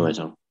on his tip of my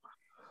name.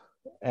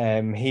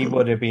 tongue. He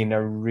would have been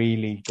a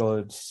really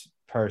good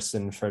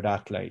person for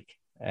that, like.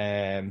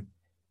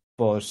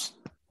 But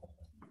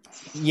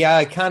yeah,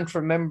 I can't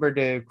remember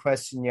the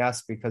question you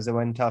asked because I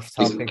went off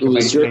topic about It Lethal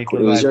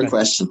was your Weapon.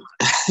 question.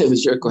 It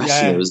was your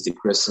question. It Yeah, was the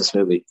Christmas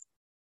movie.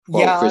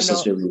 What yeah, I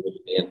Christmas know. movie would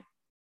it be in?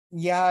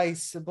 Yeah, I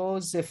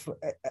suppose if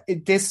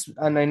this,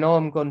 and I know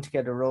I'm going to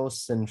get a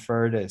roasting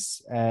for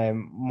this.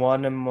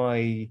 One of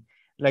my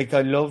like,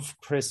 I love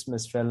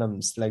Christmas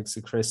films, like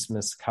The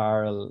Christmas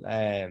Carol,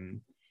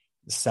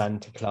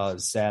 Santa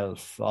Claus,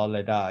 Elf, all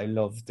of that. I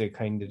love the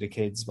kind of the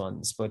kids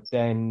ones, but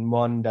then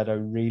one that I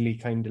really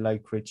kind of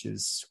like, which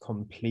is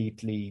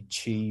completely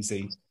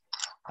cheesy,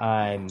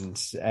 and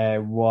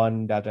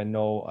one that I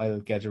know I'll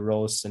get a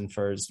roasting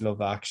for is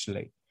Love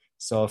Actually.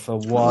 So if I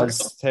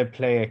was to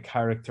play a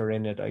character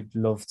in it, I'd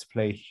love to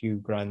play Hugh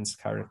Grant's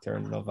character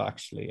in Love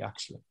Actually.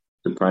 Actually,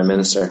 The Prime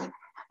Minister.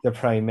 the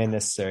Prime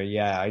Minister.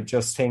 Yeah, I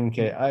just think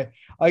I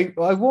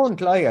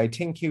won't lie. I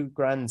think Hugh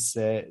Grant's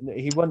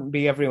he wouldn't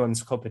be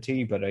everyone's cup of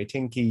tea, but I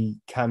think he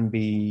can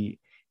be.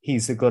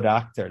 He's a good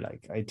actor.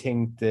 Like, I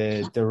think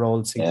the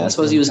roles he Yeah, I goes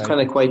suppose he was into.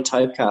 kind of quite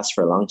typecast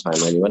for a long time,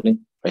 really, wasn't he?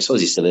 I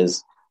suppose he still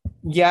is.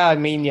 Yeah, I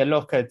mean, you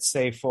look at,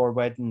 say, Four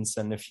Weddings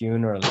and a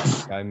Funeral.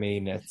 Like, I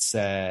mean, it's.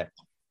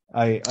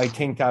 I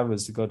think that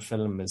was a good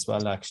film as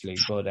well, actually.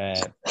 But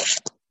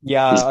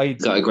yeah,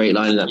 He's got a great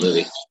line in that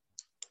movie.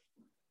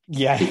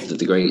 yeah,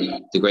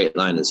 The great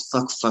line is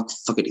fuck, fuck,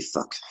 fuckity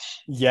fuck.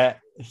 yeah,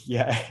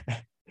 yeah.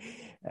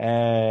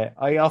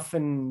 I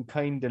often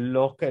kind of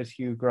look at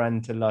Hugh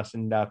Grant a lot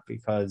in that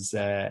because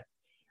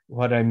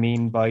what I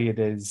mean by it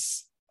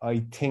is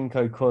I think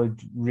I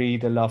could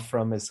read a lot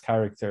from his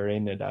character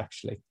in it,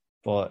 actually.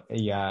 But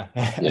yeah.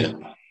 Yeah.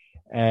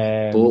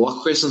 But um,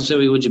 what Christmas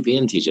movie would you be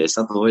in, TJ?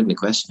 Stop avoiding the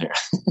question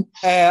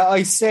here.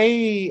 I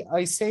say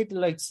the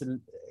likes of,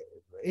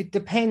 it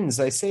depends.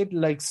 I say the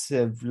likes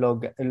of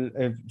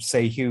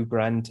say Hugh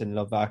Grant in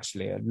Love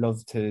Actually. I'd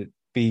love to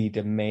be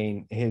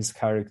his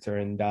character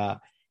in that.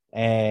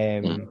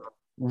 Mm.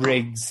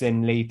 Riggs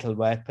in Lethal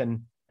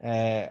Weapon.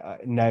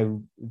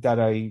 Now that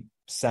I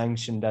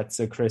sanctioned that's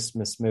a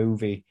Christmas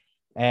movie.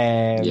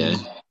 Yeah,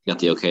 got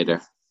the okay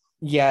there.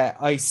 Yeah,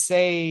 I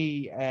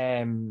say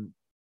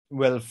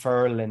Will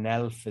Ferrell in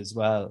Elf as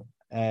well.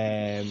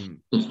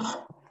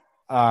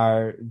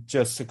 are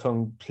just to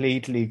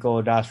completely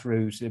go that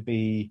route. It'd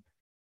be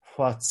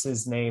what's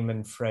his name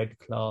in Fred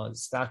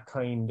Claus. That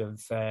kind of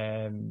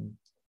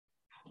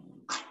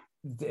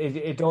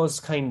it does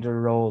kind of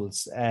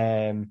roles.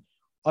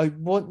 I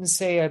wouldn't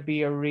say I'd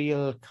be a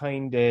real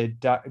kind of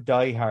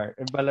diehard.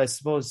 Well, I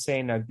suppose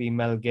saying I'd be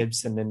Mel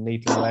Gibson in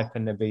Lethal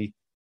Weapon to be,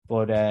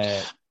 but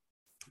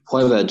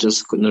what about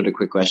just another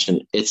quick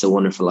question? It's a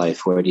Wonderful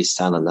Life. Where do you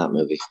stand on that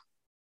movie?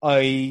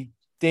 I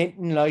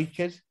didn't like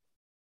it.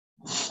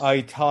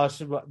 I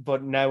thought,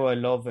 but now I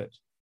love it.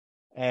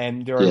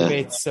 And there are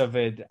bits of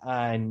it,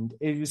 and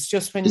it was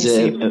just when is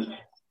it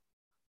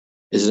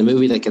a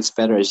movie that gets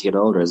better as you get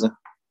older? Is it?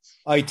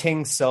 I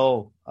think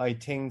so.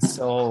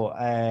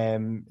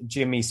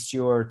 Jimmy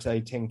Stewart, I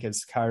think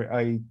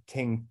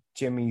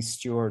Jimmy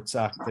Stewart's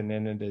acting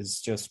in it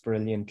is just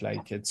brilliant.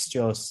 Like, it's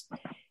just,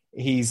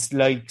 he's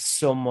like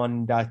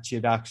someone that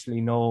you'd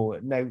actually know.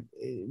 Now,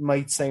 it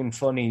might sound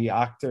funny,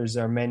 actors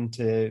are meant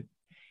to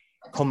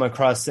come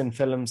across in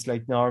films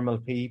like normal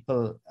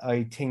people.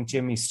 I think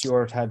Jimmy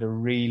Stewart had a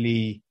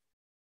really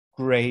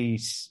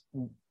great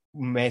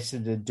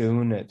method of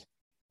doing it.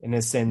 In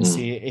a sense,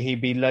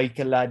 he'd be like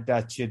a lad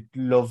that you'd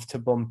love to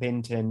bump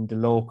into in the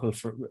local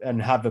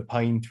and have a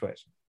pint with,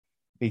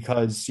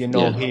 because, you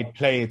know, he'd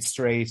play it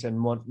straight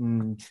and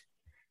wouldn't,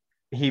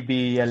 he'd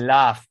be a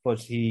laugh, but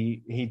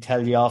he'd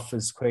tell you off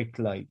as quick,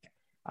 like.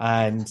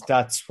 And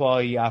that's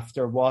why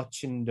after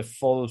watching the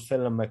full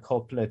film a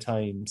couple of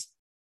times,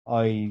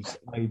 I'd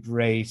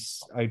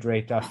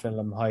rate that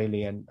film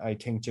highly, and I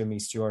think Jimmy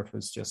Stewart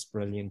was just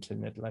brilliant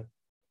in it, like.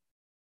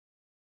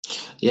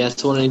 Yeah,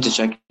 it's one I need to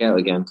check out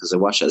again, because I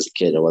watched it as a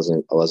kid. I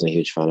wasn't a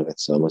huge fan of it,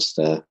 so I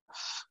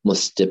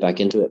must dip back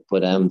into it.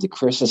 But the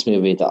Christmas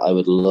movie that I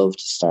would love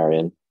to star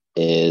in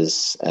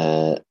is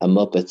a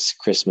Muppets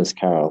Christmas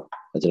Carol.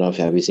 I don't know if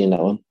have you seen that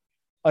one?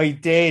 I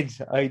did.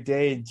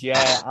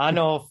 Yeah, I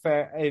know.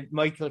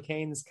 Michael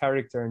Caine's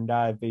character in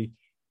that be.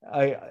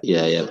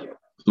 Yeah.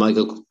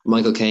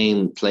 Michael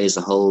Caine plays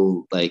the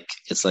whole, like,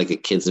 it's like a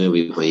kid's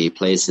movie, but he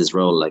plays his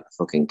role like a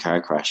fucking car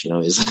crash, you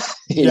know. He's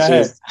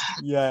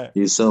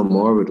so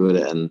morbid with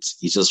it, and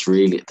he's just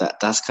really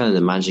that's kind of the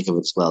magic of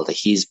it as well, that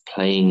he's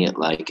playing it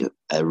like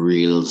a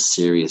real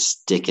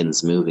serious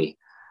Dickens movie.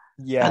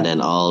 Yeah. And then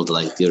all the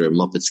other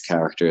Muppets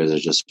characters are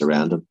just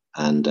around him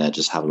and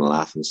just having a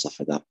laugh and stuff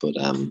like that. But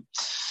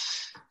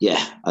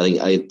yeah, I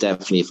think I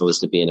definitely, if it was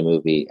to be in a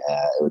movie,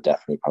 it would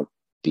definitely probably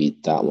be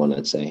that one,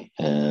 I'd say.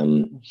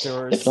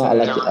 If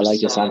not, I like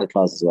the Santa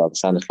Claus as well. The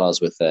Santa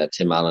Claus with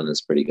Tim Allen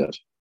is pretty good.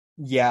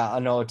 Yeah, I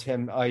know,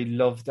 Tim. I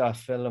love that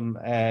film.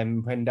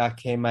 When that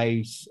came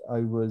out, I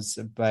was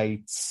about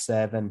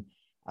 7,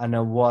 and I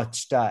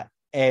watched that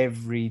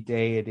every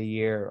day of the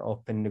year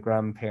up in the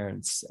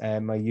grandparents.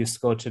 I used to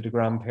go to the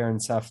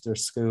grandparents after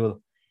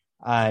school,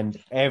 and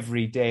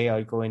every day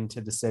I go into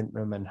the scent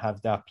room and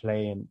have that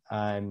playing.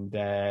 And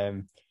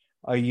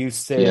I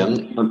used to. Yeah,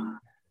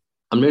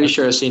 I'm really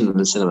sure I've seen it in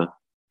the cinema.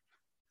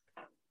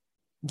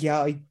 Yeah,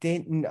 I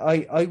didn't.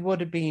 I would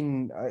have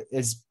been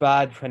as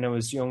bad when I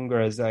was younger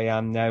as I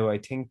am now. I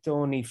think the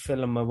only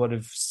film I would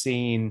have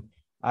seen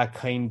at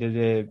kind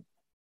of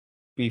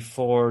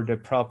before the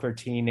proper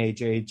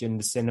teenage age in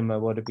the cinema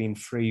would have been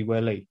Free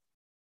Willy.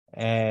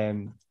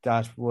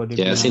 That would have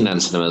been, I've seen that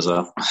in cinema as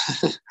well.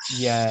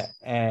 Yeah,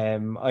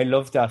 I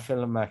love that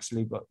film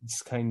actually, but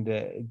it's kind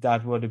of,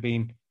 that would have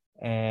been,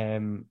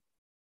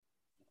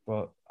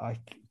 but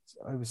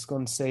I was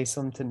going to say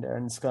something there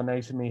and it's gone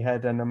out of my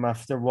head, and I'm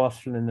after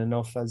waffling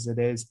enough as it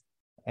is.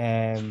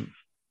 I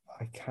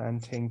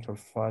can't think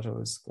of what I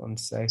was going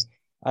to say.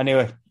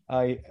 Anyway,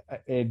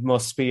 it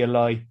must be a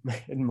lie.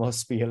 It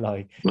must be a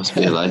lie. Must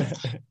be a lie.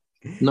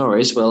 No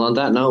worries. Well, on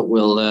that note,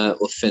 we'll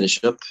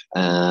finish up.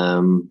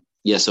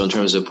 So in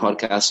terms of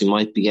podcasts, we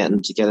might be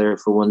getting together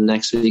for one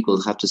next week.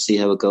 We'll have to see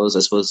how it goes.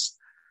 I suppose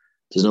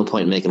there's no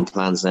point in making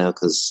plans now,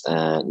 because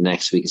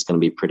next week is going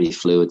to be pretty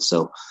fluid.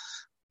 So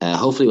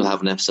hopefully we'll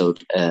have an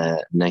episode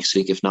next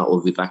week. If not,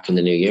 we'll be back in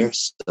the new year.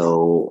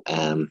 So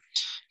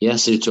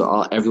so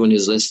to everyone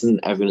who's listening,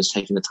 everyone who's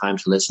taking the time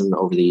to listen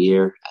over the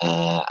year,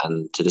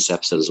 and to this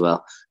episode as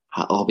well,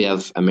 I hope you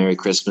have a Merry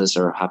Christmas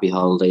or Happy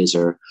Holidays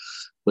or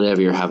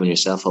whatever you're having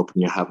yourself.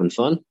 Hoping you're having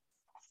fun.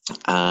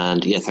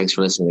 And thanks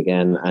for listening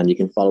again. And you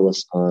can follow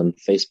us on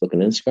Facebook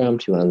and Instagram,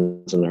 Two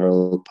Hands on the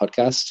Hurl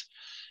Podcast.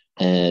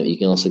 You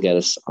can also get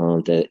us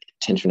on the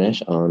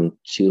internet on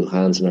Two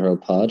Hands on the Hurl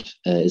Pod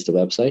is the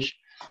website.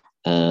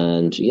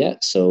 And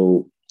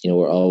so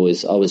we're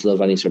always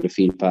love any sort of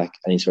feedback,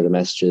 any sort of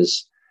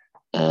messages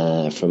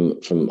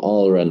from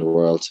all around the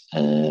world,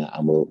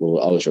 and we'll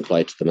always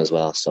reply to them as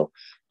well. So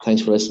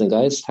thanks for listening,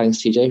 guys. Thanks,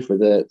 TJ, for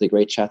the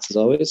great chats as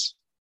always.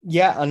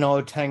 Yeah, I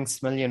know.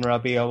 Thanks million,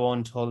 Robbie. I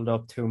won't hold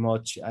up too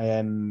much.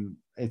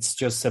 It's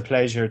just a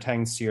pleasure.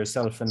 Thanks to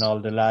yourself and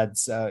all the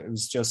lads. I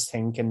was just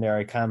thinking there,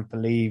 I can't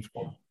believe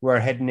we're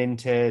heading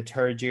into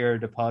third year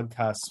of the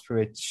podcast,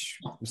 which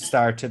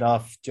started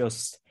off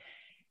just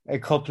a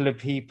couple of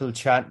people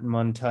chatting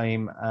one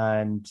time,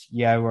 and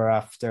we're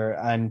after,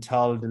 and to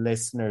all the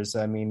listeners,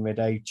 I mean,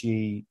 without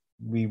you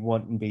we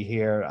wouldn't be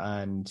here,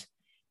 and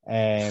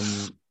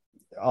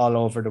all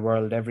over the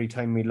world. Every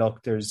time we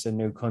look, there's a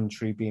new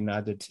country being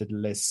added to the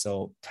list.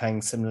 So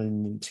thanks a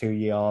million to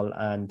you all,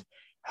 and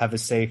have a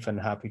safe and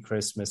happy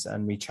Christmas.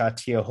 And we chat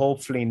to you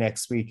hopefully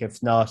next week.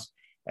 If not,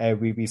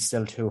 we be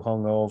still too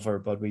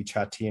hungover, but we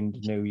chat to you in the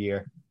new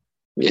year.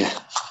 Yeah.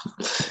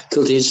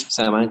 Cool, teach.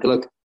 Sam, man. Good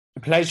luck. A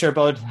pleasure,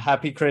 bud.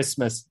 Happy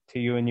Christmas to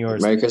you and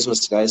yours. Merry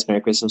Christmas, guys.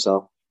 Merry Christmas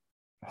all.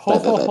 Ho,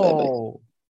 ho, ho.